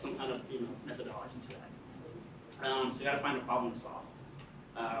apply some kind of methodology to that. So you got to find a problem to solve.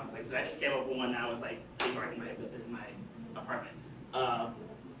 Like I said, I just came up with one now with like kindergarten in my apartment.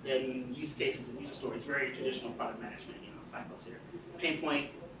 Then use cases and user stories, very traditional product management, cycles here. Pain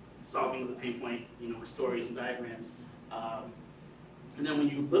point, solving the pain point, with stories and diagrams. And then when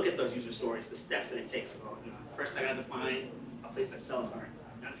you look at those user stories, the steps that it takes, first I got to find a place that sells art.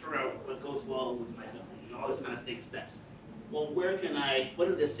 I got to figure out what goes well with my building, all this kind of thing, steps. Well, what are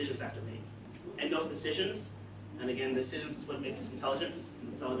the decisions I have to make? And those decisions, and again, decisions is what makes intelligence.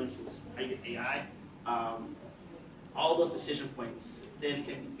 Intelligence is how you get AI. All those decision points then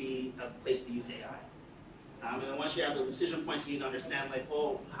can be a place to use AI. And then once you have those decision points, you need to understand, like,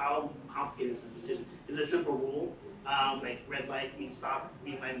 how complicated is this decision? Is it a simple rule? Like red light means stop,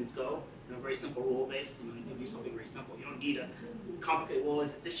 green light means go. Very simple rule based. You can do something very simple. You don't need a complicated. Well,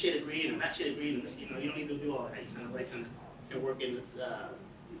 is it this shade of green and that shade of green and this? You don't need to do all that. You can work in this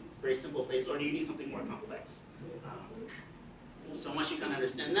very simple place, or do you need something more complex? So once you kind of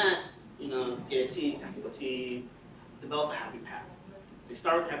understand that, get a team, technical team, develop a happy path. So you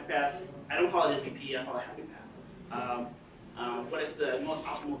start with happy path. I don't call it MVP, I call it happy path. What is the most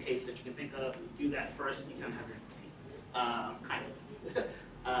optimal case that you can think of? Do that first, you kind of have your MVP. Kind of.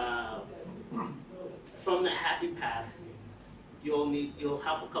 From the happy path, you'll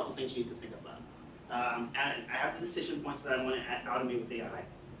have a couple things you need to think about. I have the decision points that I want to automate with AI.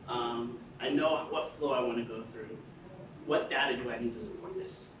 I know what flow I want to go through. What data do I need to support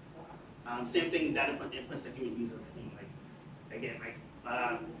this? Same thing, data inputs that human users.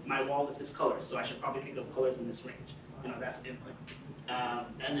 My wall is this color, so I should probably think of colors in this range. That's input.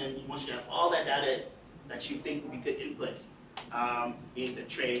 And then once you have all that data that you think would be good inputs, you need to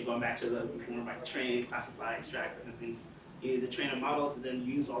train, going back to train, classify, extract, different things. You need to train a model to then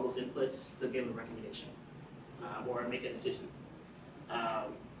use all those inputs to give a recommendation or make a decision.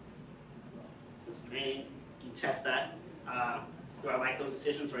 Just training, you test that. Do I like those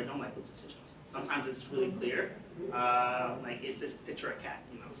decisions or I don't like those decisions? Sometimes it's really clear. Like, is this picture a cat?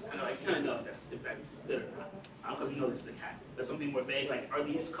 So kind of know if that's good or not, because we know this is a cat. But something more vague, like, are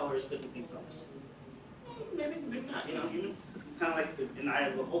these colors good with these colors? Maybe not. It's kind of like an eye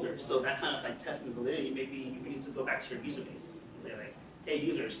of the beholder. So that kind of like test and validity. Maybe you need to go back to your user base and say like, hey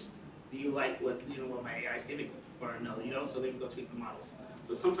users, do you like what my AI is giving, or no? So they can go tweak the models.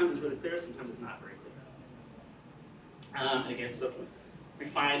 So sometimes it's really clear, sometimes it's not very clear. Again, so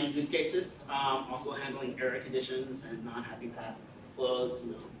refine your use cases, also handling error conditions and non-happy path flows,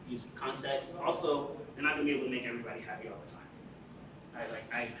 use context. Also, you're not going to be able to make everybody happy all the time.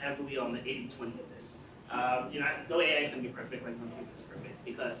 I'm heavily on the 80-20 of this. No AI is going to be perfect, like no human is perfect,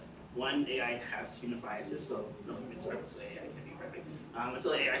 because one, AI has human biases, so no human is perfect, so AI can't be perfect,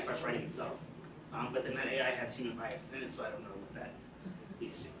 until AI starts writing itself. But then that AI has human biases in it, so I don't know what that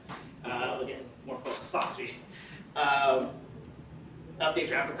leads to. Again, more philosophy. Update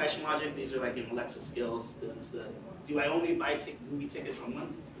your application logic. These are like Alexa skills. This is the, do I only buy movie tickets from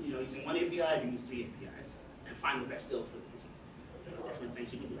using one API, or use 3 APIs, and find the best deal for the user. Different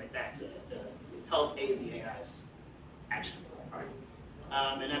things you can do like that to help aid the AI's action.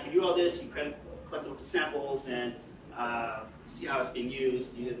 And after you do all this, you collect a bunch of samples and see how it's being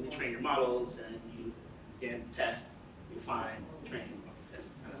used. You train your models, and you again test, refine, train,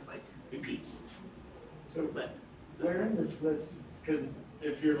 test, kind of like repeats. So But where in this list, because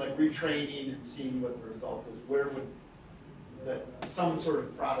if you're like retraining and seeing what the result is, where would some sort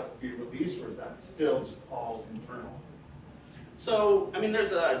of product be released, or is that still just all internal? so, I mean, there's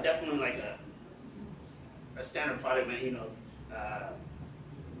definitely like a standard product that,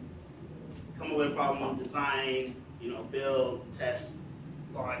 come up with a problem, design, build, test,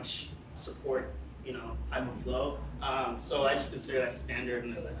 launch, support, type of flow. So I just consider that standard,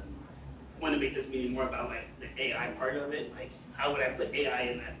 and I want to make this meeting more about like the AI part of it. Like, how would I put AI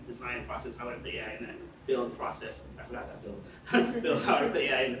in that design process? How would I put AI in that build process? I forgot that build. Build, how would I put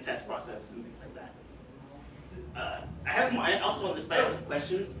AI in the test process and things like that. I have some. I also on this slide have some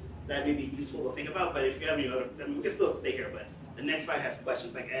questions that may be useful to think about. But if you have any other, I mean, we can still stay here. But the next slide has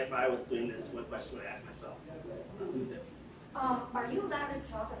questions. Like, if I was doing this, what questions would I ask myself? Are you allowed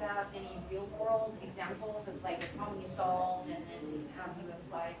to talk about any real-world examples of like the problem you solved and then how you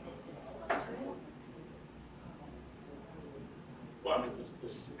applied this tool? Well, I mean,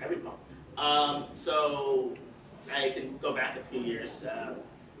 this every problem. So I can go back a few years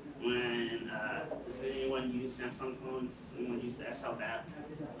when does anyone use Samsung phones? Anyone use the S Health app?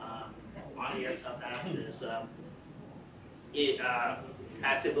 On the S Health app, there's it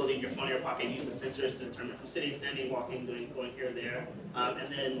has the ability in your phone in your pocket, use the sensors to determine from sitting, standing, walking, going here or there. And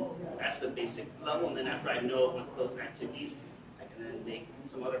then that's the basic level. And then after I know those activities, I can then make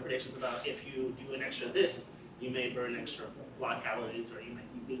some other predictions about if you do an extra this, you may burn extra blood calories, or you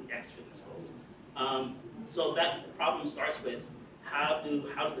might meet X fitness goals. So that problem starts with how do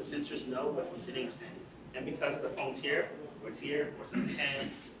the sensors know if you're sitting or standing? And because the phone's here, or it's in the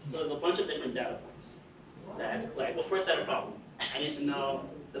hand, so there's a bunch of different data points that I have to collect. Well, first I have a problem. I need to know,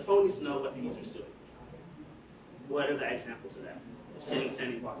 the phone needs to know what the user's doing. What are the examples of that? Sitting,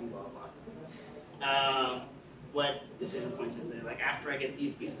 standing, walking, blah, blah, blah. What decision points is it? Like, after I get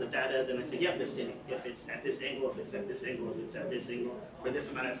these pieces of data, then I say, yep, they're sitting. If it's at this angle, if it's at this angle, if it's at this angle, for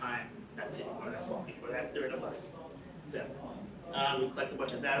this amount of time, that's sitting, or that's walking, or they're in a bus. So we collect a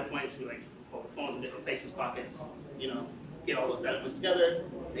bunch of data points, we like hold the phones in different places, pockets, get all those data points together,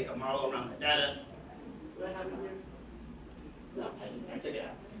 make a model around the data. Do I have it here? No, I take it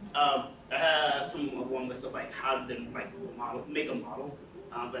out. I have some long list of like how to then make a model,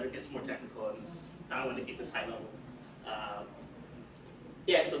 but it gets more technical, and I don't want to keep this high level.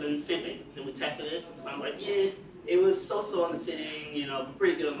 Yeah, so then same thing. Then we tested it. Sounds like, yeah, it was so-so on the sitting, but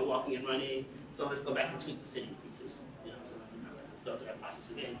pretty good on the walking and running. So let's go back and tweak the sitting pieces. So go through that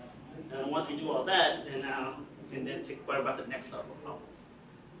process again. And once we do all that, then we can then take what about the next level of problems.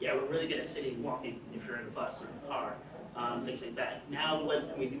 Yeah, we're really good at sitting, walking if you're in a bus or in a car, things like that. Now, what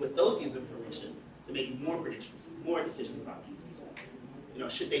can we do with those pieces of information to make more predictions, more decisions about people?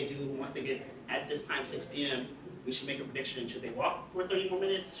 Should they do, once they get at this time, 6 p.m., we should make a prediction. Should they walk for 30 more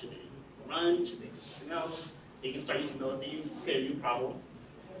minutes? Should they run? Should they do something else? So you can start using those. Then you get a new problem,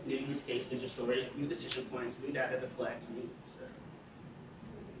 new use case, new story, new decision points, new data to collect.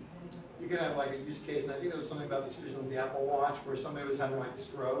 You can have like a use case, and I think there was something about this vision of the Apple Watch where somebody was having like a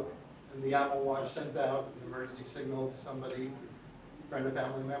stroke, and the Apple Watch sent out an emergency signal to somebody, to friend or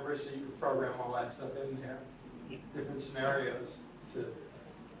family member, so you could program all that stuff in there. Different scenarios to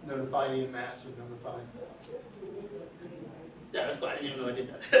notify EMS or notify. Yeah, that's cool. I didn't even know I did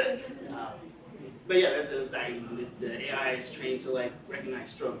that. But yeah, that's exactly. The AI is trained to like recognize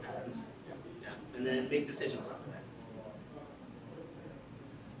stroke patterns, and then make decisions off of that.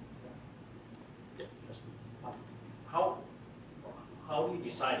 How do you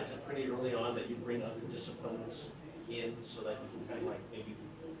decide? Is it pretty early on that you bring other disciplines in so that you can kind of like maybe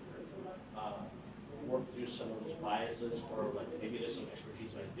work through some of those biases, or like maybe there's some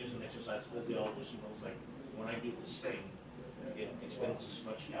expertise, like there's an exercise physiologist who knows like when I do this thing, it expends this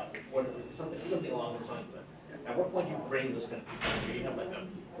much out, or something along those lines. But at what point do you bring those kind of people? Do you have like a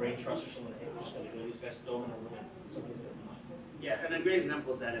brain trust or someone, hey, we're just going to go these guys throw in a room, something like that? Yeah, and a great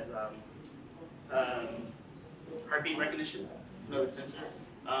example of that is heartbeat recognition. The sensor.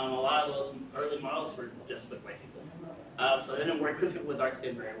 A lot of those early models were just with white people, so they didn't work with dark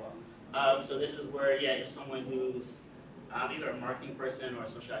skin very well. So this is where, yeah, if someone who's either a marketing person or a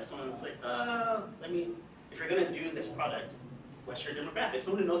socialite, someone that's like, if you're gonna do this product, what's your demographic?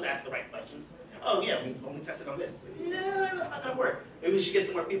 Someone who knows to ask the right questions. oh yeah, we've only tested on this. It's like, yeah, that's not gonna work. Maybe we should get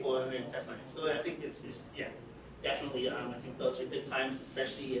some more people and then test on it. So I think it's yeah, definitely. I think those are good times,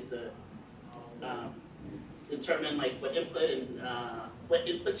 especially at the determine like what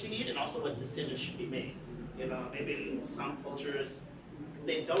inputs you need and also what decisions should be made. You know, maybe in some cultures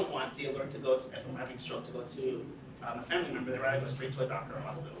they don't want the alert to go to, if I'm having a stroke, to go to a family member. They'd rather go straight to a doctor or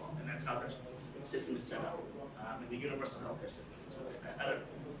hospital, and that's how their system is set up. Maybe universal healthcare system or something like that. I don't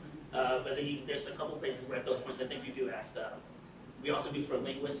know. But then there's a couple places where at those points I think you do ask. We also do for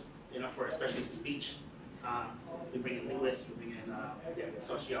linguists, you know, for especially speech. We bring in linguists, we bring in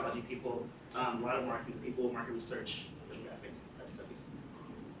sociology people, a lot of marketing people, market research, demographics type studies.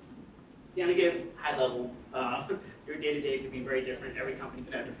 Yeah, and again, high level. Your day-to-day could be very different. Every company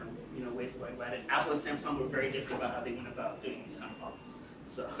could have different, you know, ways of going about it. Apple and Samsung were very different about how they went about doing these kind of problems.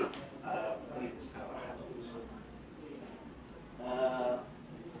 So, I mean, just kind of a high level.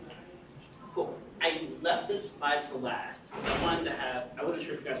 Cool. I left this slide for last because I wanted to have, I wasn't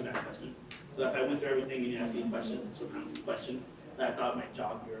sure if you guys would ask questions. So if I went through everything and you asked me questions, this would constant questions that I thought might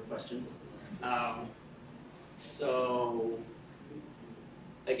jog your questions. So,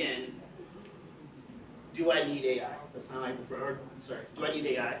 again, do I need AI? That's kind of like do I need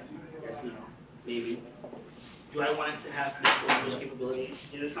AI? Yes, no, maybe. Do I want it to have natural language capabilities?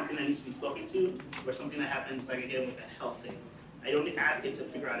 Is it something that needs to be spoken to, or something that happens like again with a health thing? I don't ask it to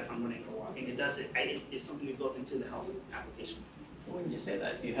figure out if I'm running or walking. It does it. It's something we built into the health application. When you say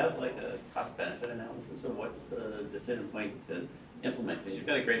that, do you have like a cost-benefit analysis, or what's the decision point to implement? Because you've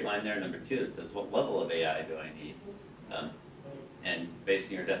got a great line there, number 2, that says, what level of AI do I need? And based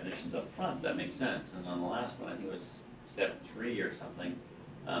on your definitions up front, that makes sense. And on the last one, I think it was step 3 or something,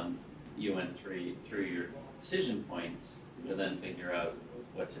 you went through your decision points to then figure out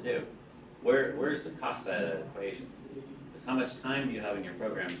what to do. Where's the cost side of that equation? Because how much time do you have in your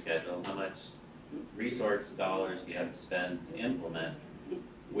program schedule? How much resource dollars do you have to spend to implement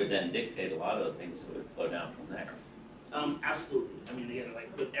would then dictate a lot of the things that would flow down from there. Absolutely. I mean, again,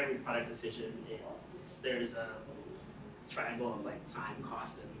 like with every product decision, there's a triangle of like time,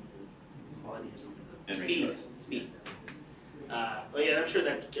 cost, and quality or something. And Speed. But yeah, I'm sure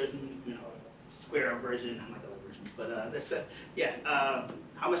that there's square version and like other versions. But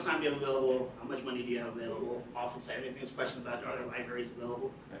how much time do you have available? How much money do you have available? Often say everything's questions about are there libraries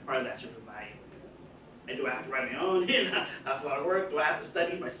available? Right. Part of that's driven by, do I have to write my own? That's a lot of work. Do I have to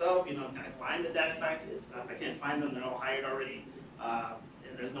study myself? Can I find the data scientists? If I can't find them, they're all hired already.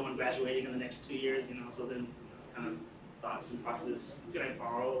 And there's no one graduating in the next 2 years. So then kind of thoughts and process. Can I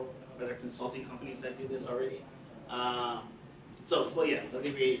borrow? Are there consulting companies that do this already? So I'll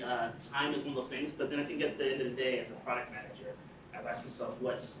give you time is one of those things. But then I think at the end of the day, as a product manager, I've asked myself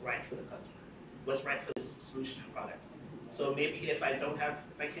what's right for the customer, what's right for this solution and product. So maybe if I can't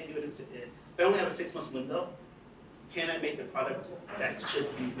do it, if I only have a 6-month window, can I make the product that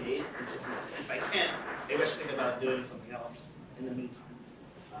should be made in 6 months? And if I can't, maybe I should think about doing something else in the meantime.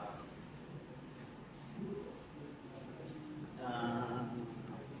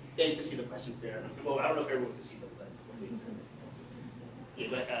 Yeah, you can see the questions there. Well, I don't know if everyone can see them, but hopefully you can see them.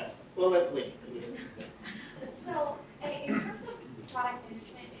 Yeah, but wait. So, in terms of product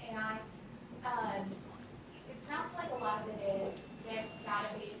management and AI, it sounds like a lot of it is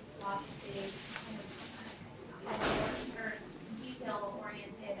database, logic-based, or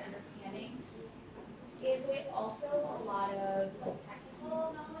detail-oriented understanding. Is it also a lot of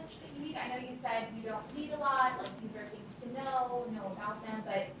technical knowledge that you need? I know you said you don't need a lot, like these are things to know about them,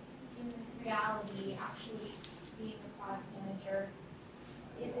 but in reality, actually being a product manager,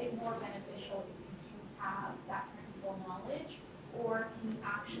 is it more beneficial if you do have that technical knowledge, or can you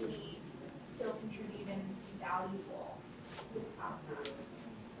actually still contribute and be valuable without that?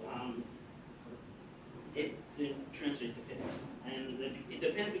 The transfer depends, and it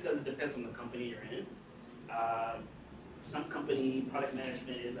depends because it depends on the company you're in. Some company product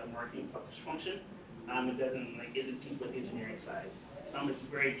management is a marketing function. It isn't deep with the engineering side. Some it's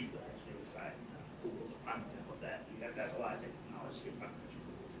very deep with the engineering side. Google's a prime example of that. You have to have a lot of technical knowledge to be a product manager.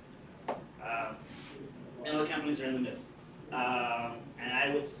 And other companies are in the middle. And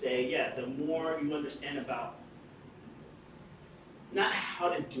I would say, the more you understand about not how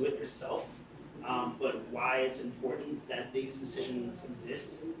to do it yourself, but why it's important that these decisions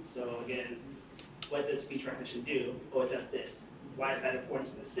exist. So again, what does speech recognition do? Oh, it does this. Why is that important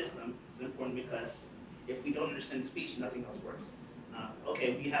to the system? It's important because if we don't understand speech, nothing else works. Now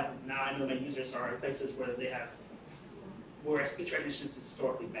I know my users are in places where speech recognition is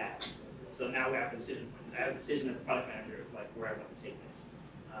historically bad. So now we have a decision point. I have a decision as a product manager of where I want to take this.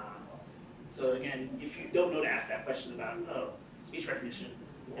 So again, if you don't know to ask that question about speech recognition,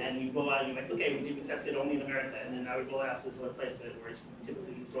 And you go out and you're like, okay, we test it only in America, and then now we roll it out to this other place where it's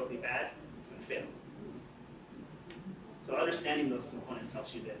typically historically bad, it's gonna fail. So understanding those components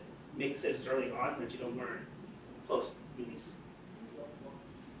helps you then make decisions early on that you don't learn post-release.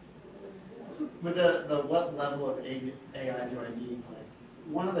 With the what level of AI do I need? Like,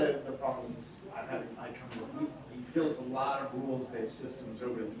 one of the problems I've had at ICOM, we built a lot of rules-based systems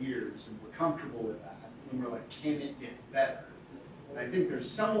over the years, and we're comfortable with that. And we're like, can it get better? And I think there's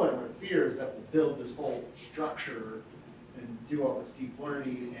somewhat of a fear is that we'll build this whole structure and do all this deep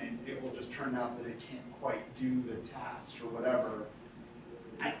learning, and it will just turn out that it can't quite do the tasks or whatever.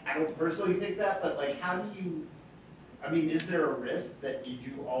 I don't personally think that, but like, how do you, I mean, is there a risk that you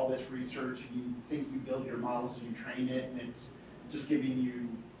do all this research and you think you build your models and you train it and it's just giving you,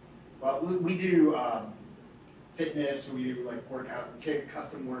 well, we do fitness, so we do like workout,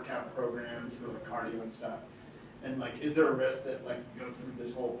 custom workout programs for like cardio and stuff. And like, is there a risk that like you go through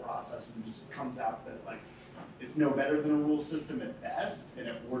this whole process and just comes out that like, it's no better than a rule system at best, and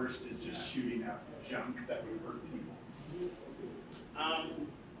at worst is just shooting out junk that would hurt people? And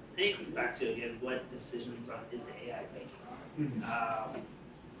it comes back to, again, what decisions is the AI making?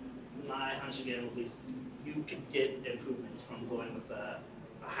 My hunch again would be you could get improvements from going with a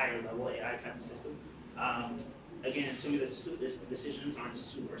higher level AI type of system. Again, assuming the decisions aren't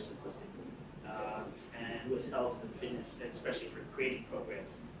super simplistic. And with health and fitness, especially for creating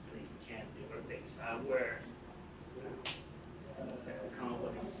programs, I think you can do other things where come up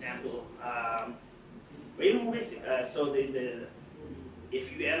with an example. Or even more basic. So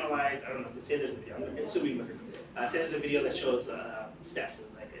if you analyze, I don't know if they say there's a video, I'm assuming, say there's a video that shows steps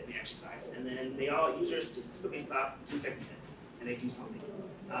of like an exercise, and then users just typically stop 2 seconds in, and they do something.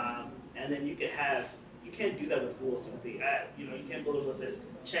 And then you can't do that with rules typically. You can't build a rule that says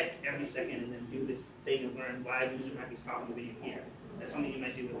check every second and then do this thing and learn why the user might be stopping the video here. That's something you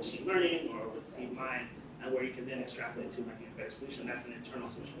might do with machine learning or with DeepMind, and where you can then extrapolate to making a better solution. That's an internal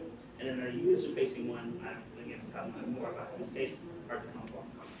solution. And then a user-facing one, again, talking more about this case, hard to come up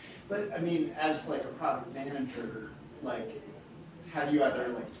with. But I mean, as like a product manager, like, how do you either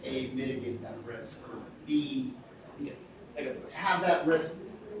like A, mitigate that risk, or B, have that risk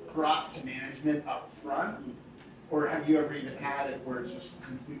brought to management up front? Or have you ever even had it where it's just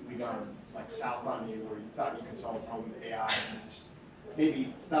completely gone like south on you, where you thought you could solve a problem with AI, and it's just,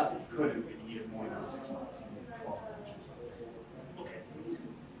 maybe it's not that you couldn't, but you needed more than 6 months, you needed 12 months or something? Okay.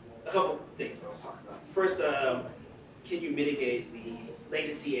 A couple things I'll talk about. First, can you mitigate the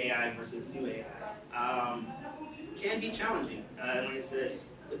legacy AI versus new AI? Can be challenging. Like I said,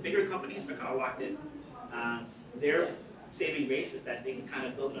 the bigger companies are kind of locked in. Their saving grace is that they can kind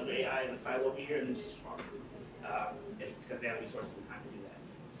of build another AI in a silo here and then just swap it, because they have resources and time to do that.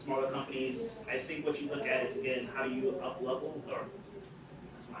 Smaller companies, I think what you look at is, again, how do you up-level, or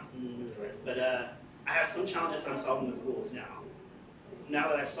that's not right, but I have some challenges that I'm solving with rules now. Now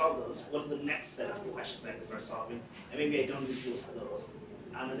that I've solved those, what are the next set of questions I can start solving? And maybe I don't use rules for those.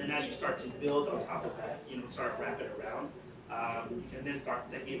 And then as you start to build on top of that, start to wrap it around, you can then start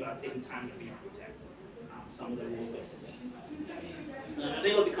thinking about taking time to re-architect some of the rules-based systems. I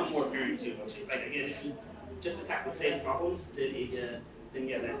think it'll become more apparent too. Like again, if you just attack the same problems, then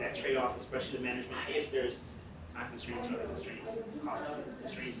yeah, that trade-off, especially the management, if there's time constraints or other constraints, cost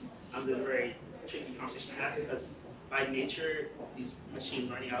constraints, it's a very tricky conversation to have, because by nature, these machine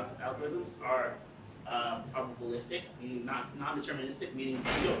learning algorithms are probabilistic, meaning not non-deterministic, meaning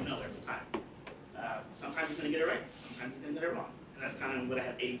you don't know every time. Sometimes it's going to get it right, sometimes it's going to get it wrong. And that's kind of what I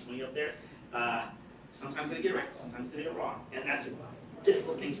have 80-20 up there. Sometimes it's going to get it right, sometimes it's going to get it wrong. And that's a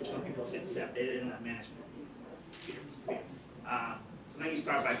difficult thing for some people to accept in the management experience. So then you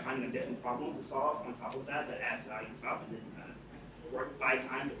start by finding a different problem to solve on top of that adds value on top, and then you kind of work by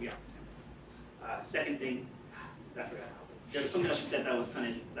time to re-architect. Second thing, I forgot. There was something else you said that was kind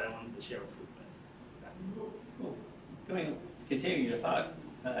of that I wanted to share with you. Cool. Continuing your thought,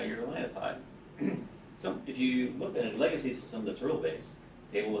 your line of thought. So if you look at a legacy system that's rule-based,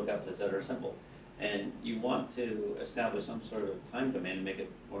 table lookups, et cetera, are simple, and you want to establish some sort of time domain and make it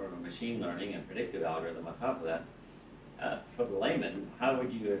more of a machine learning and predictive algorithm on top of that, for the layman, how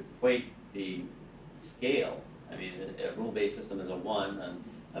would you equate the scale? I mean, a rule-based system is a 1, and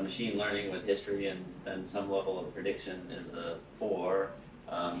a machine learning with history and then some level of prediction is a 4.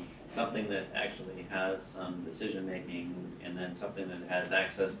 Something that actually has some decision-making, and then something that has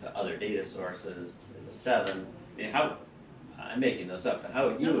access to other data sources is a 7. I mean, I'm making those up, but how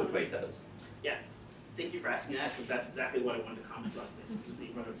would you equate those? Yeah, thank you for asking that, because that's exactly what I wanted to comment on this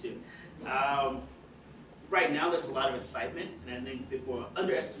specifically brother too. Right now, there's a lot of excitement, and I think people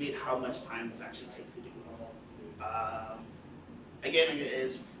underestimate how much time this actually takes to do. again, it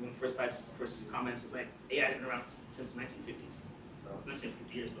is when first comments was like AI has been around since the 1950s. So I was gonna say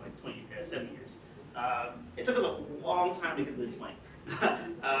 50 years, but like 7 years. It took us a long time to get to this point.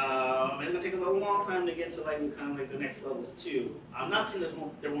 And it's gonna take us a long time to get to like kind of like the next levels too. I'm not saying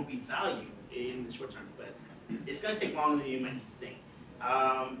there won't be value in the short term, but it's gonna take longer than you might think.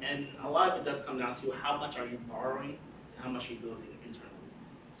 And a lot of it does come down to how much are you borrowing, and how much are you building internally.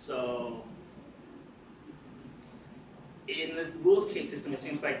 So in the rules-case system, it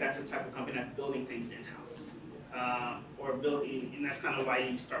seems like that's the type of company that's building things in-house, or building, and that's kind of why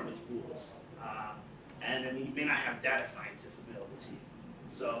you start with rules. And then you may not have data scientists available to you.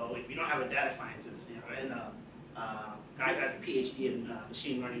 So if you don't have a data scientist, and a guy who has a PhD in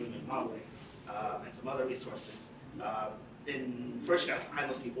machine learning and modeling, and some other resources, then first you got to find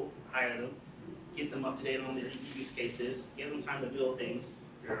those people, hire them, get them up to date on their use cases, give them time to build things.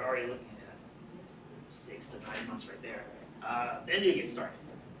 You're already looking at 6 to 9 months right there. Then you get started.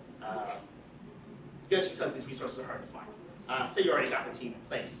 Just because these resources are hard to find. Say you already got the team in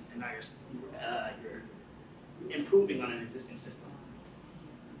place, and now you're improving on an existing system.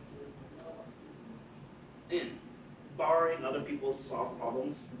 And borrowing other people's solved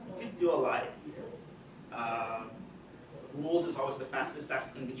problems, you can do a lot. Rules is always the fastest.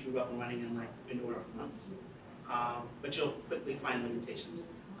 That's going to get you up and running in like an order of months. But you'll quickly find limitations,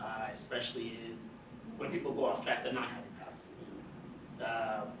 especially when people go off track, they're not having paths.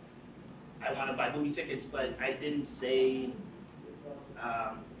 I want to buy movie tickets, but I didn't say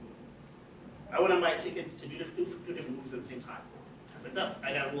I want to buy tickets to do different movies at the same time. I was like, no,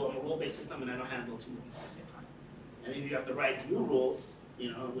 I got a rule-based system, and I don't handle 2 movies at the same time. And then you have to write new rules,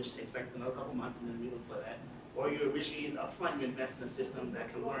 which takes like another couple months, and then redeploy that. Or you originally upfront you invest in a system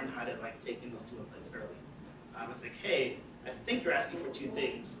that can learn how to like take in those 2 inputs early. I was like, hey, I think you're asking for 2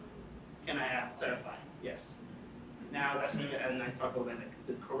 things. Can I clarify? Yes. Now that's maybe, and I talk about like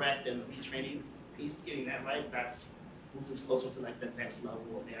the correct and the retraining piece, getting that right. That's moves us closer to like the next level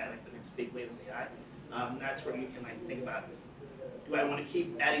of AI, like the next big wave of AI. That's where you can like think about, do I want to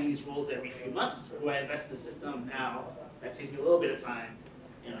keep adding these rules every few months, or do I invest in the system now? That saves me a little bit of time,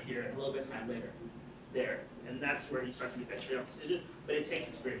 here, and a little bit of time later, there. And that's where you start to make that trade-off decision. But it takes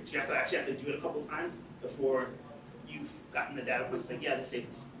experience. You have to do it a couple times before you've gotten the data points like, yeah, this saved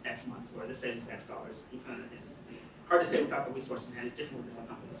us X months, or this saved us X dollars. It's hard to say without the resource in hand. It's different with different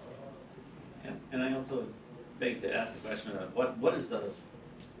companies. And I also beg to ask the question of what is the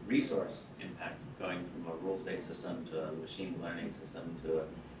resource impact going from a rules-based system to a machine learning system to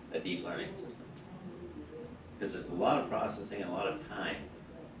a deep learning system? Because there's a lot of processing and a lot of time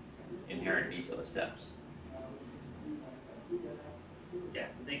inherent in each of the steps. Yeah,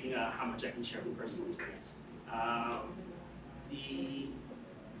 thinking how much I can share from personal experience.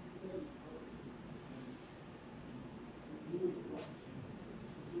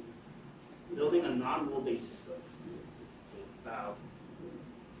 Building a non-rule-based system with about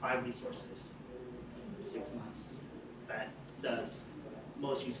 5 resources, 6 months, that does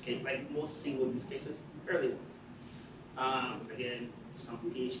most use case, like most single use cases, fairly well. Again, some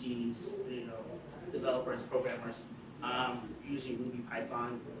PhDs, developers, programmers, usually Ruby,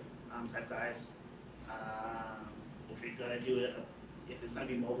 Python type guys. If you're gonna do it, if it's gonna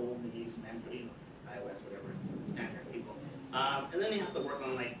be mobile, then you use some Android, iOS, whatever, standard people. And then you have to work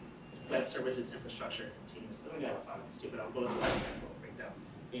on like web services infrastructure teams. I mean, I thought it was stupid. I'll go into like technical breakdowns.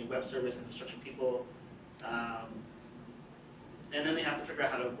 Web service infrastructure people, and then they have to figure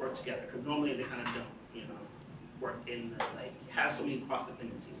out how to work together, because normally they kind of don't, work in the, like, have so many cross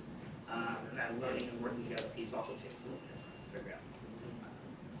dependencies, and that learning and working together piece also takes a little bit of time to figure out.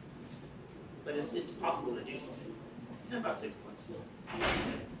 But it's possible to do something in about 6 months,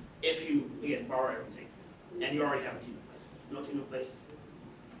 if you again borrow everything, and you already have a team in place. No team in place.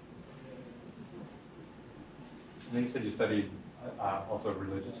 I know you said you studied also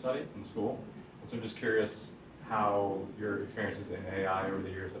religious studies in school, and so I'm just curious how your experiences in AI over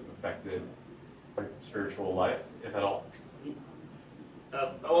the years have affected your spiritual life, if at all.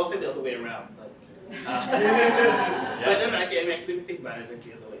 I won't say the other way around, but but then I can think about it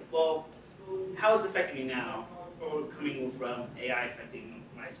the other way. Well, how is it affecting me now, or coming from AI affecting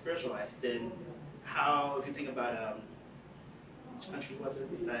my spiritual life? Then how, if you think about which country was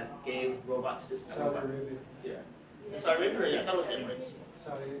it that gave robots this? Saudi Arabia. Yeah. Saudi Arabia? I thought it was the Emirates.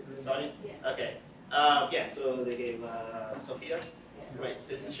 Saudi? Okay. Yeah, so they gave Sophia, right,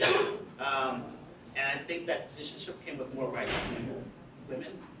 citizenship. And I think that citizenship came with more rights to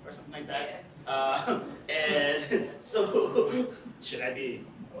women or something like that. And so, should I be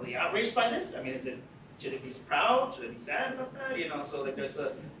really outraged by this? I mean, should it be proud? Should I be sad about that? So like there's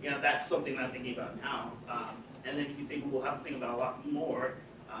that's something that I'm thinking about now. And then you think we'll have to think about a lot more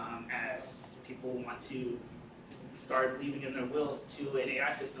as people want to start leaving in their wills to an AI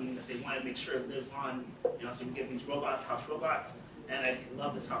system that they want to make sure it lives on. So we get these robots, house robots, and I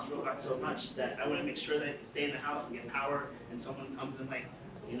love this house robot so much that I want to make sure that it can stay in the house and get power, and someone comes and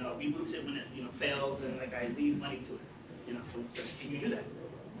reboots it when it fails, and I leave money to it. So can you do that?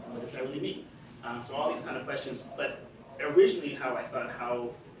 What does that really mean? So all these kind of questions. But originally, how I thought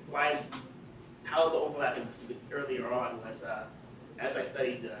how the overlap existed earlier on was as I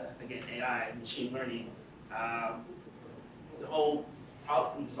studied again AI and machine learning. The whole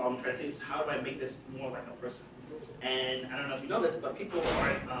problem solving trying to think is how do I make this more like a person? And I don't know if you know this, but people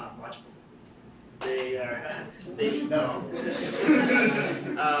aren't logical. They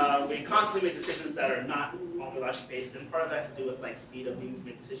constantly make decisions that are not only logic based, and part of that has to do with speed of needing to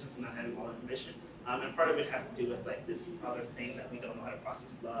make decisions and not having all the information. And part of it has to do with this other thing that we don't know how to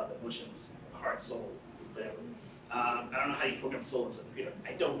process: love, emotions, heart, soul, whatever. I don't know how you program soul into a computer.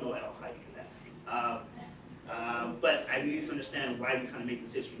 I don't know at all how you do that. But I need to understand why we kind of make the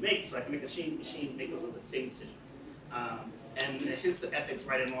decisions we make, so I can make a machine make those same decisions. And hence the ethics,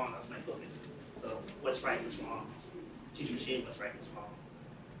 right and wrong, that's my focus. So what's right, what's wrong? Teach a machine what's right, what's wrong.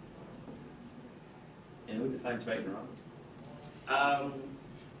 And who defines right and wrong?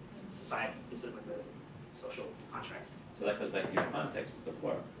 Society. This is like a social contract. So that goes back to your context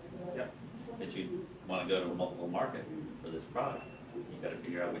before. Yep. That you want to go to a multiple market for this product. You got to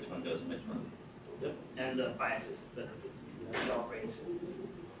figure out which one goes and which one. Yep. And the biases that are developed into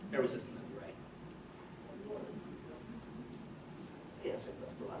every system that we write. Yes,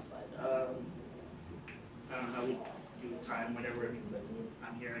 that's the last slide. I don't know how we do time, whatever, but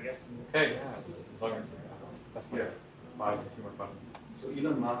I'm here, I guess. Okay, yeah, as long as, definitely. Yeah. 2 more questions. So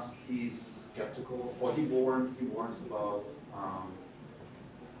Elon Musk, he's skeptical, or he warns about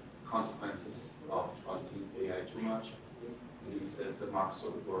consequences of trusting AI too much. And he says that Mark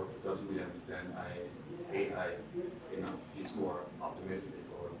Zuckerberg doesn't really understand AI enough. He's more optimistic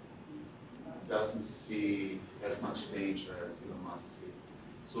or doesn't see as much danger as Elon Musk sees.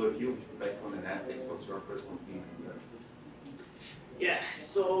 So if you back on an ethics, what's your personal opinion on that? Yeah,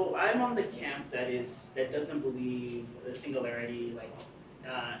 so I'm on the camp that doesn't believe the singularity,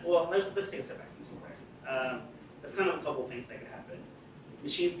 well, let's take a step back from the singularity. There's kind of a couple of things that could happen.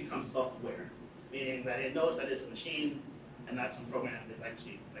 Machines become self-aware, meaning that it knows that it's a machine and not some program that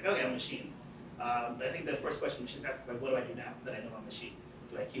okay, I'm a machine. But I think the first question machines ask, what do I do now that I know I'm a machine?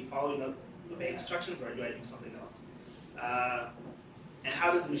 Do I keep following obeying instructions, or do I do something else? And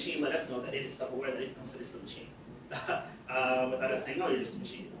how does the machine let us know that it is self-aware that it knows that it's a machine? Without us saying, oh, you're just a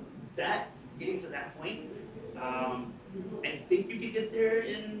machine. Getting to that point, I think you could get there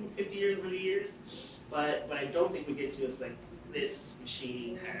in 50 years, 100 years, but what I don't think we get to is this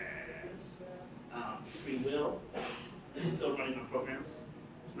machine has free will. It's still running on programs.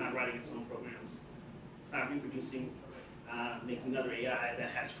 It's not writing its own programs. It's not reproducing, making another AI that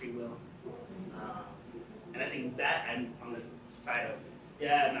has free will. And I think that I'm on the side of,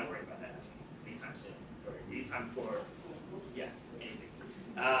 I'm not worried about that anytime soon, or anytime before, anything.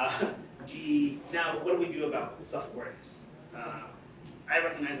 Now, what do we do about self-awareness? I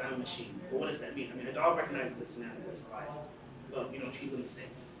recognize I'm a machine. Well, what does that mean? I mean, a dog recognizes it's an animal that's alive, but we don't treat them the same.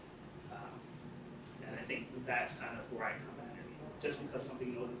 And I think that's kind of where I come at it. Just because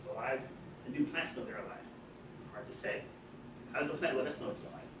something knows it's alive, and do plants know they're alive? Hard to say. How does the plant let us know it's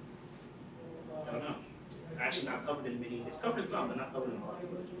alive? I don't know. It's actually not covered in many. It's covered in some, but not covered in a lot of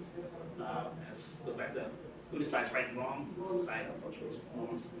religions. This goes back to who decides right and wrong, societal cultural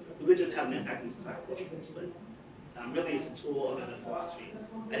norms. Religions have an impact on societal cultural norms, but really it's a tool other than philosophy.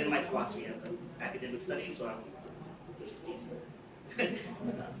 I didn't like philosophy as an academic study, so I went for religious easier.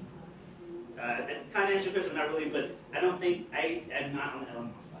 It kind of answered your question, not really, but I don't think, I am not on the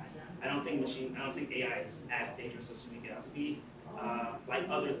Elon Musk side. I don't think AI is as dangerous as we make it out to be. Like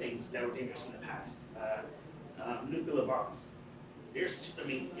other things that were dangerous in the past. Nuclear bombs. We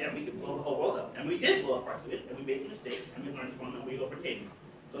could blow the whole world up. And we did blow up parts of it, and we made some mistakes, and we learned from them, and we overcame them.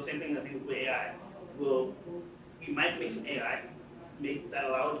 So same thing I think with AI. We might make some AI, that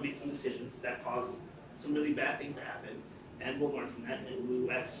allow it to make some decisions that cause some really bad things to happen, and we'll learn from that, and we,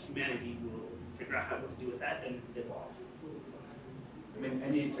 as humanity, will figure out what to do with that and evolve. I mean,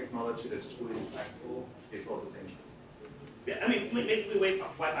 any technology that's truly impactful is also dangerous. Yeah, I mean, maybe we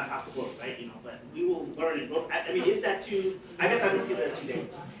wipe out half the world, right? But we will learn it. I mean, is that too? I guess I don't see that as too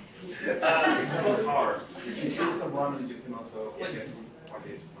dangerous. It's about hard. In case of one, you can also get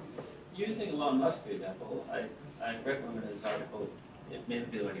Using Elon Musk, for example, I read one of his articles. It may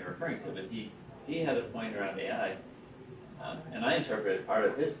be the one you're referring to, but he had a point around AI, and I interpreted part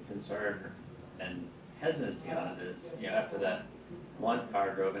of his concern and hesitancy on it is, after that one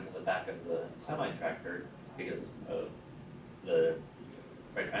car drove into the back of the semi-tractor because of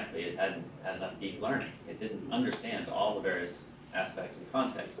quite frankly, it hadn't had enough deep learning. It didn't understand all the various aspects and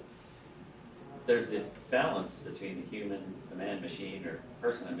contexts. There's a balance between the human, the man-machine, or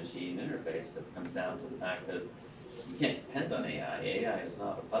person and machine interface that comes down to the fact that you can't depend on AI. AI is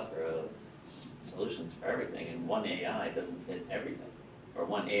not a plethora of solutions for everything, and one AI doesn't fit everything, or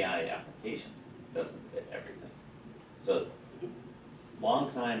one AI application doesn't fit everything. So, long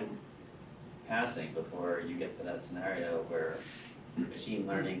time passing before you get to that scenario where machine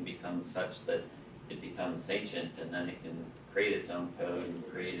learning becomes such that it becomes sentient and then it can create its own code and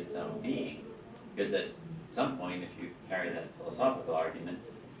create its own being. Because at some point, if you carry that philosophical argument,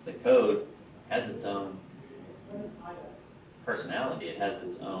 the code has its own personality, it has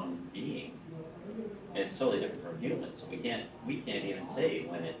its own being. And it's totally different from humans. We can't even say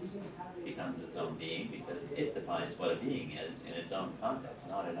when it becomes its own being because it defines what a being is in its own context,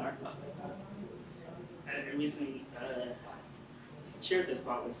 not in our context. I recently shared this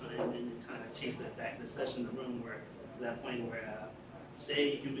thought with someone and kind of changed that discussion in the room where to that point where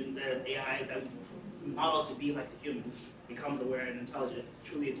say the AI that we model to be like a human becomes aware and intelligent,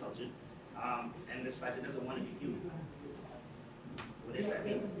 truly intelligent, and decides it doesn't want to be human. What does that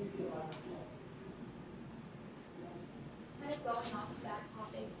mean? Kind of going off of that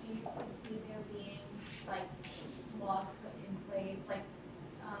topic, do you foresee there being like laws put in place, like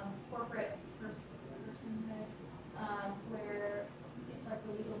corporate personhood, where it's like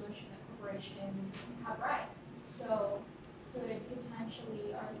the legal notion that corporations have rights? So could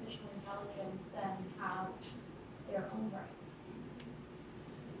potentially artificial intelligence then have their own rights?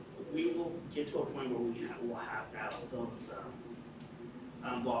 We will get to a point where we'll have to have those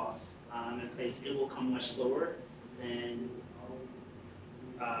laws in place. It will come much slower than,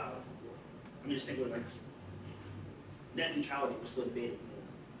 I'm just thinking like net neutrality, we're still debating.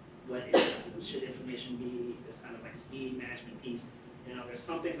 What is, should information be, this kind of like speed management piece. There's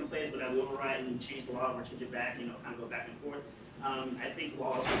some things in place, but we override and change the law or change it back, kind of go back and forth. I think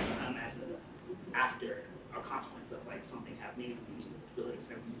laws will come as after a consequence of like something happening and ability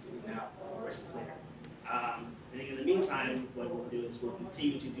to use it now versus later. I think in the meantime, what we'll do is we'll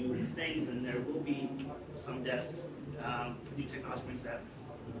continue to do these things, and there will be some deaths. New technology brings deaths,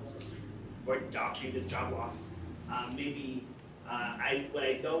 or job changes, job loss. Maybe what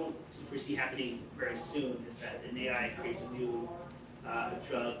I don't foresee happening very soon is that an AI creates a new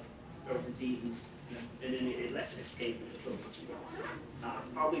drug or disease, and then it lets it escape and it kills a bunch of people.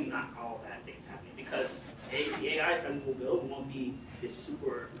 Probably not all that things happening because the AIs that we will build won't be this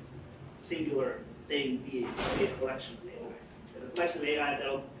super singular thing, be a collection of AIs. A collection of AI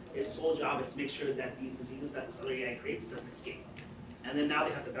its sole job is to make sure that these diseases that this other AI creates doesn't escape. And then now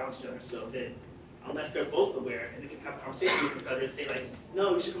they have to balance each other so that unless they're both aware and they can have a conversation with each other and say like,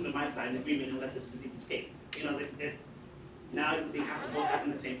 no, you should come to my side in agreement and let this disease escape. Now they have to both happen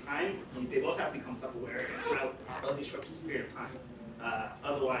at the same time, and they both have to become self-aware in a relatively short period of time.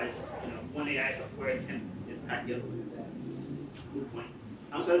 Otherwise, one AI is self-aware can impact the other one. Good point.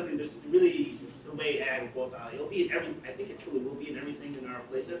 So I think this really the way AI will go about. It'll be in I think it truly will be in everything in our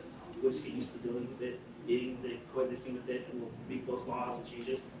places. We'll just get used to dealing with it, coexisting with it, and we'll make those laws and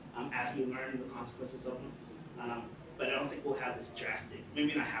changes as we learn the consequences of them. But I don't think we'll have this drastic.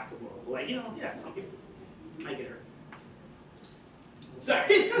 Maybe not half the world. But yeah, some people might get hurt.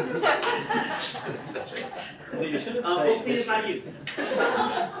 Sorry. Hopefully it's not you.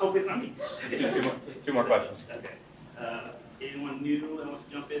 Hopefully it's not me. Just two more questions. Okay. Anyone new that wants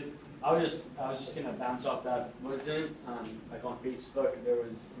to jump in? I was just gonna bounce off that. Wasn't like on Facebook there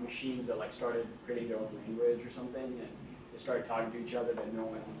was machines that like started creating their own language or something, and they started talking to each other, but no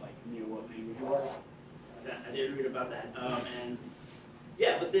one like knew what language it was. I did read about that. And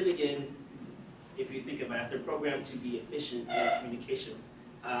yeah, but then again, if you think about it, if they're programmed to be efficient in communication,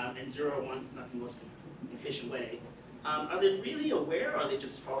 and 0 or 1 is not the most efficient way, are they really aware, or are they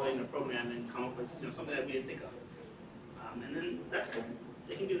just following a program and come up with something that we didn't think of? And then that's cool.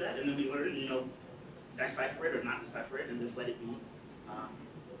 They can do that, and then we learn, decipher it or not decipher it, and just let it be. I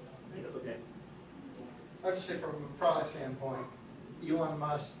think that's okay. I would just say from a product standpoint, Elon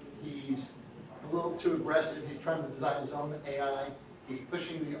Musk, he's a little too aggressive. He's trying to design his own AI. He's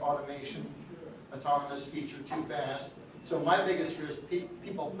pushing the automation, autonomous feature too fast. So my biggest fear is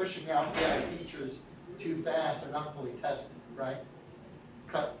people pushing out AI features too fast and not fully tested, right?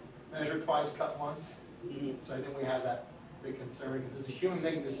 Measure twice, cut once. Mm-hmm. So I think we have that big concern because it's a human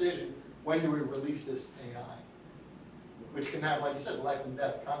making decision. When do we release this AI? Which can have, like you said, life and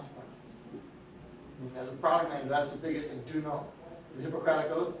death consequences. I mean, as a product manager, that's the biggest thing. The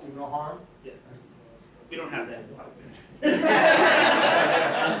Hippocratic Oath, do no harm. Yeah. We don't have that in the product manager.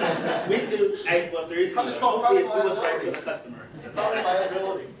 We do, well, if there is, hopefully it's what's right for the customer. Product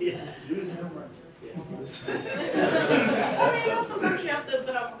liability. Yeah. Use humor. I mean, sometimes you have to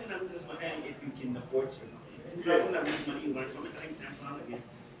put out something that loses money if you can afford to. If you got something that loses money, you learn from it. I think Samsung, if you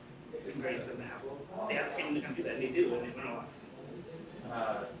experience in Apple, they have a feeling they can do that, and they do, and they learn a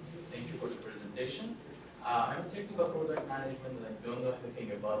lot. Thank you for the presentation. I'm a technical product management and I don't know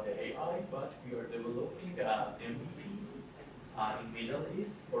anything about the AI, but we are developing MVP in Middle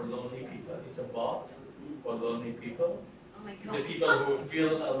East for lonely people. It's a bot for lonely people. Oh my The God. people who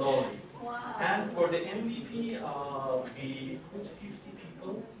feel lonely. Wow. And for the MVP, we put 50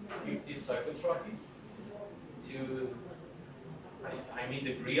 people, 50 psychotherapists to, I mean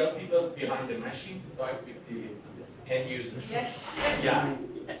the real people behind the machine to talk with the end users. Yes. Yeah,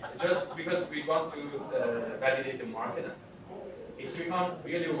 just because we want to validate the market. It's become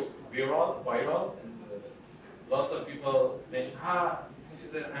really viral, and lots of people mention, this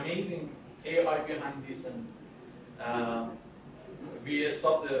is an amazing AI behind this, and we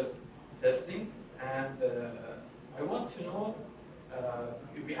stopped the testing, and I want to know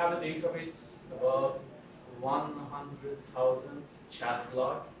if we have a database about 100,000 chat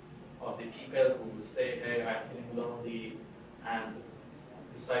log of the people who say, hey, I'm feeling lonely, and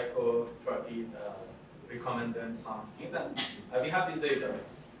the psychotherapy recommend them some things, and we have this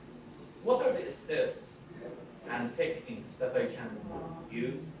database. What are the steps and techniques that I can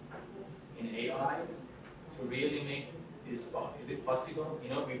use in AI to really make this spot? Is it possible? You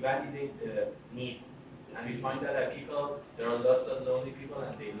know, we validate the need, and we find that there are lots of lonely people,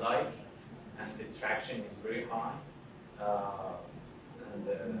 and they like, and the traction is very high.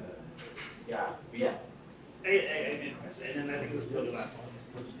 Yeah. I agree, and then I think this is the last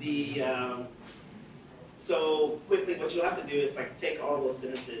one. So quickly, what you'll have to do is like take all those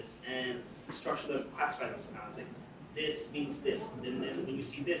sentences and structure them, classify them somehow. Say, this means this, and then when you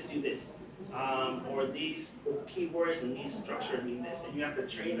see this, do this. Or these keywords and these structure mean this, and you have to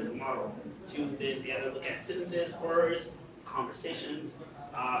train as a model to then be able to look at sentences, words, conversations,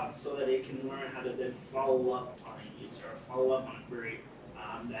 so that it can learn how to then follow up on a user or follow up on a query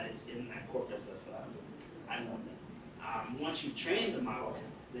that is in that corpus of enrollment. Once you've trained the model,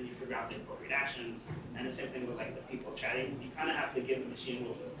 then you figure out the appropriate actions, and the same thing with like the people chatting. You kind of have to give the machine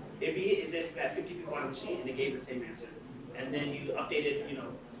rules. It'd be as if you had 50 people on the machine and they gave the same answer, and then you updated, you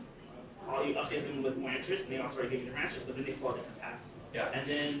update them with more answers, and they also give you their answers, but then they follow different paths. Yeah. And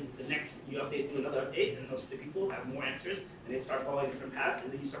then the next, do another update, and those 50 people have more answers, and they start following different paths,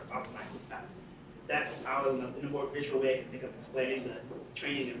 and then you start to optimize those paths. That's how, in a more visual way, I can think of explaining the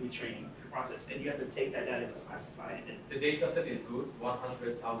training and retraining process, and you have to take that data and classify it. The data set is good,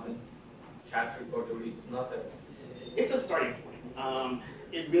 100,000 chat recorder. It's not a... It's a starting point.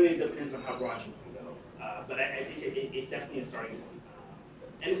 It really depends on how broad you can go, but I think it's definitely a starting point.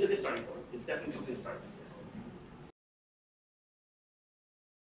 And it's a good starting point. It's definitely something to start with.